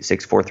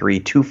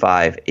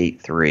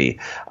 888-643-2583.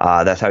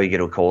 That's how you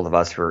get a hold of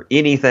us for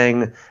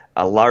anything.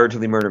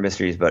 Largely murder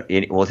mysteries, but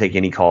we'll take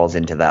any calls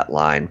into that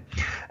line.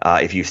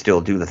 If you still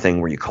do the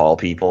thing where you call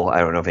people, I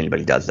don't know if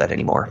anybody does that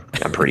anymore.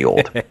 I'm pretty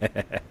old.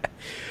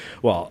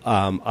 Well,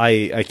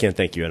 I can't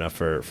thank you enough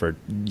for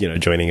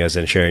joining us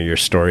and sharing your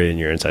story and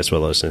your insights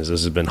with listeners.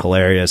 This has been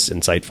hilarious,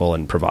 insightful,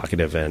 and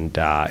provocative, and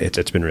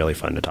it's been really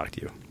fun to talk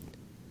to you.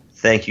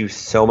 Thank you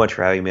so much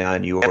for having me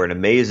on. You are an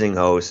amazing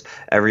host.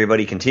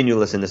 Everybody continue to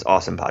listen to this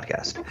awesome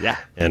podcast. Yeah.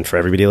 And for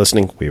everybody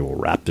listening, we will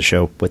wrap the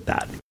show with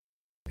that.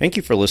 Thank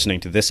you for listening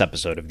to this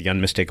episode of the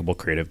Unmistakable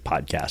Creative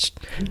Podcast.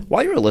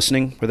 While you were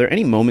listening, were there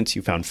any moments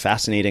you found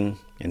fascinating,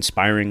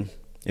 inspiring,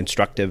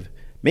 instructive,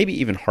 maybe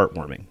even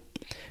heartwarming?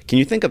 Can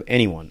you think of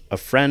anyone, a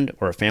friend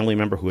or a family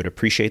member who would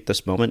appreciate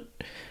this moment?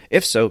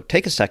 If so,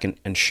 take a second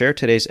and share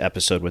today's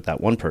episode with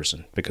that one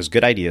person, because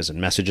good ideas and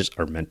messages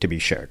are meant to be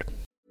shared.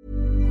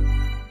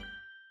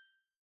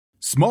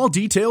 Small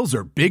details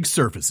are big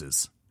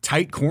surfaces.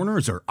 Tight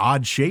corners are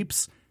odd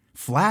shapes.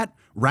 Flat,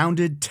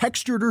 rounded,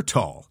 textured, or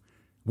tall.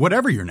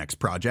 Whatever your next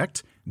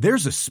project,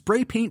 there's a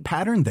spray paint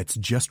pattern that's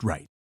just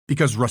right.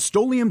 Because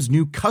Rust-Oleum's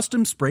new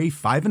Custom Spray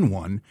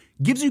 5-in-1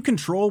 gives you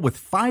control with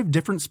 5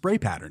 different spray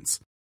patterns.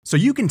 So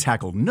you can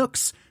tackle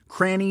nooks,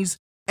 crannies,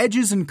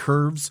 edges, and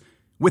curves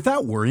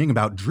without worrying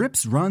about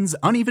drips, runs,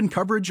 uneven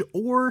coverage,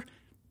 or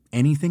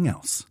anything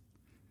else.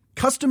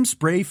 Custom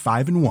Spray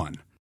 5-in-1.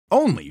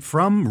 Only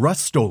from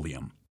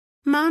Rust-Oleum.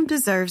 Mom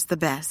deserves the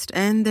best,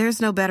 and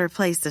there's no better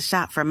place to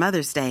shop for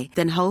Mother's Day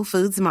than Whole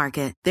Foods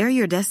Market. They're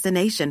your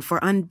destination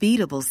for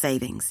unbeatable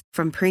savings,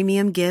 from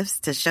premium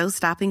gifts to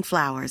show-stopping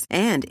flowers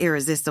and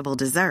irresistible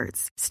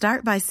desserts.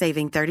 Start by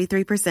saving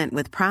 33%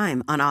 with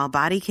Prime on all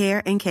body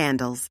care and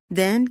candles.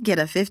 Then get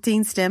a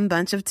 15-stem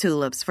bunch of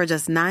tulips for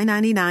just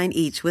 $9.99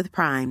 each with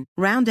Prime.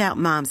 Round out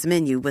Mom's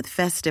menu with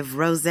festive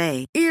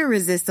rosé,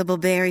 irresistible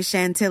berry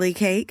chantilly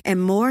cake,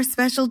 and more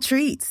special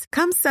treats.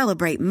 Come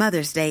celebrate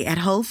Mother's Day at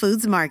Whole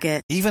Foods Market.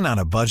 Even on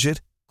a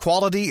budget,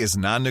 quality is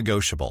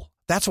non-negotiable.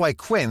 That's why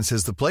Quince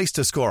is the place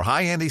to score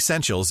high-end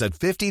essentials at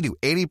 50 to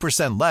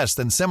 80% less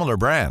than similar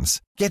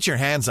brands. Get your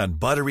hands on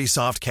buttery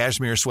soft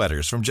cashmere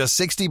sweaters from just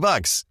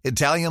 $60,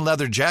 Italian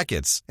leather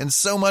jackets, and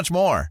so much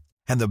more.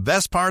 And the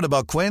best part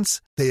about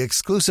Quince, they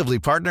exclusively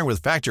partner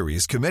with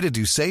factories committed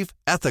to safe,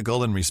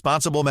 ethical, and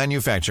responsible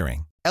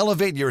manufacturing.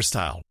 Elevate your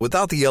style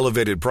without the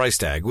elevated price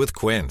tag with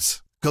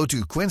Quince. Go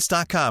to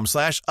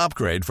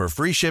quince.com/upgrade for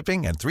free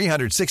shipping and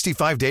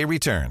 365-day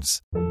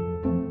returns.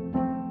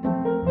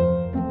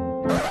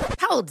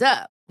 Hold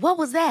up. What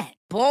was that?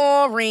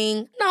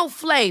 Boring. No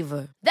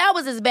flavor. That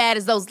was as bad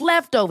as those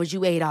leftovers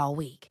you ate all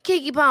week.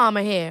 Keke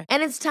Palmer here,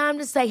 and it's time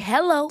to say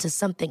hello to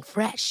something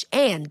fresh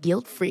and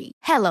guilt-free.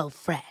 Hello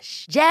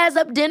Fresh. Jazz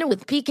up dinner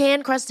with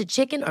pecan-crusted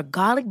chicken or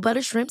garlic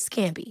butter shrimp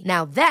scampi.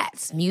 Now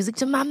that's music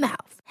to my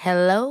mouth.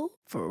 Hello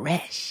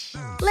Fresh.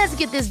 Let's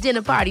get this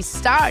dinner party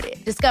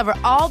started. Discover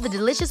all the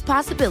delicious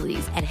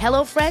possibilities at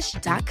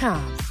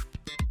HelloFresh.com.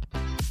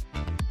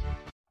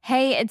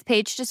 Hey, it's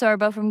Paige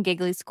DeSorbo from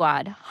Giggly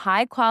Squad.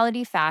 High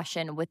quality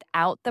fashion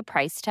without the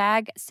price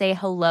tag. Say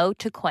hello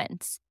to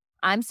Quince.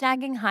 I'm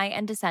snagging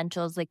high-end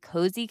essentials like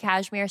cozy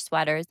cashmere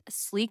sweaters,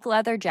 sleek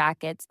leather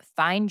jackets,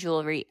 fine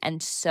jewelry,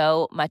 and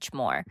so much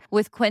more.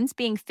 With Quince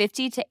being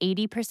 50 to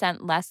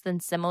 80% less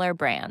than similar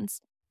brands.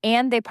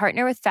 And they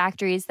partner with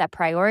factories that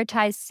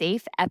prioritize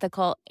safe,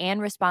 ethical, and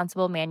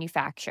responsible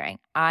manufacturing.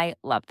 I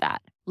love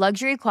that.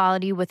 Luxury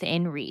quality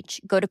within reach.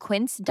 Go to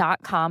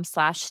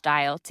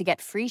quince.com/style to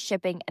get free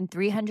shipping and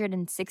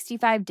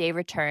 365-day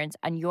returns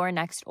on your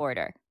next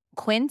order.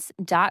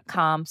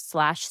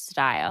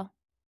 Quince.com/style.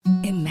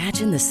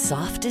 Imagine the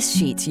softest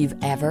sheets you've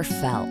ever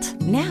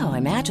felt. Now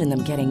imagine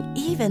them getting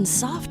even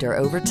softer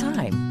over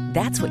time.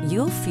 That's what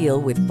you'll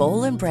feel with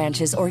Boll &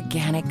 Branch's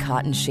organic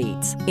cotton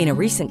sheets. In a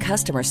recent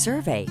customer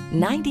survey,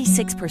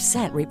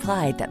 96%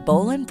 replied that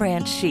Boll &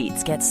 Branch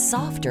sheets get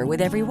softer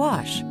with every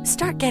wash.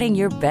 Start getting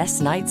your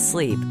best night's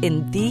sleep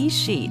in these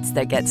sheets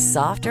that get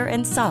softer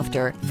and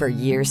softer for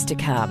years to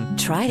come.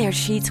 Try their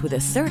sheets with a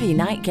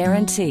 30-night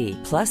guarantee.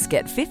 Plus,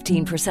 get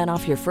 15%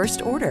 off your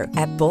first order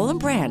at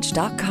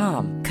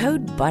bollandbranch.com.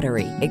 Code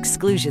BUTTERY.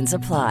 Exclusions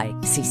apply.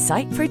 See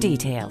site for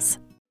details.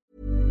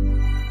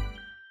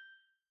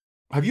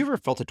 Have you ever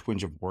felt a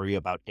twinge of worry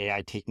about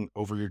AI taking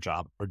over your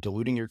job or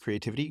diluting your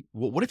creativity?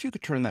 Well, what if you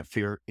could turn that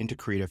fear into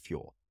creative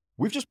fuel?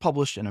 We've just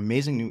published an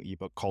amazing new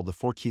ebook called The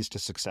 4 Keys to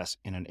Success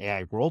in an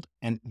AI World,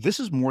 and this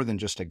is more than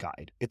just a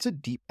guide. It's a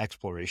deep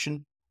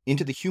exploration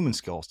into the human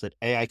skills that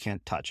AI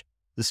can't touch,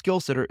 the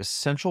skills that are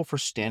essential for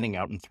standing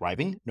out and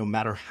thriving, no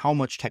matter how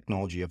much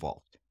technology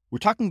evolves. We're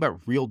talking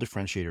about real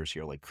differentiators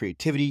here, like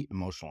creativity,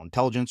 emotional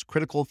intelligence,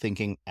 critical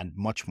thinking, and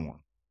much more.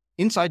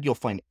 Inside, you'll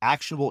find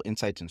actionable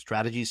insights and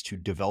strategies to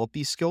develop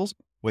these skills,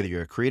 whether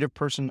you're a creative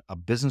person, a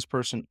business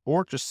person,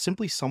 or just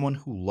simply someone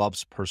who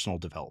loves personal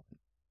development.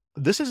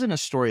 This isn't a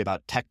story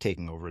about tech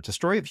taking over. It's a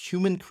story of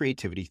human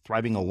creativity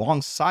thriving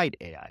alongside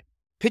AI.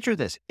 Picture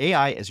this,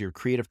 AI as your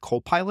creative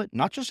co-pilot,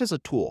 not just as a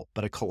tool,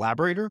 but a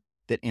collaborator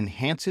that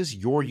enhances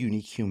your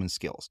unique human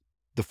skills.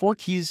 The 4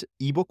 Keys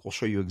ebook will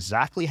show you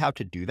exactly how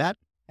to do that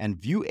and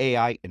view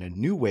AI in a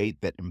new way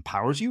that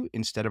empowers you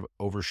instead of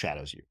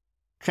overshadows you.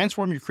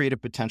 Transform your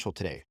creative potential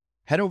today.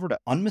 Head over to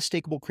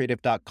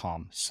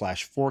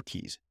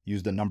unmistakablecreative.com/4keys.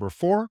 Use the number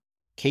 4,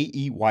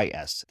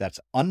 KEYS. That's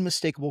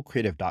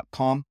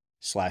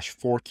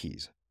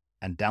unmistakablecreative.com/4keys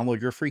and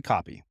download your free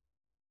copy.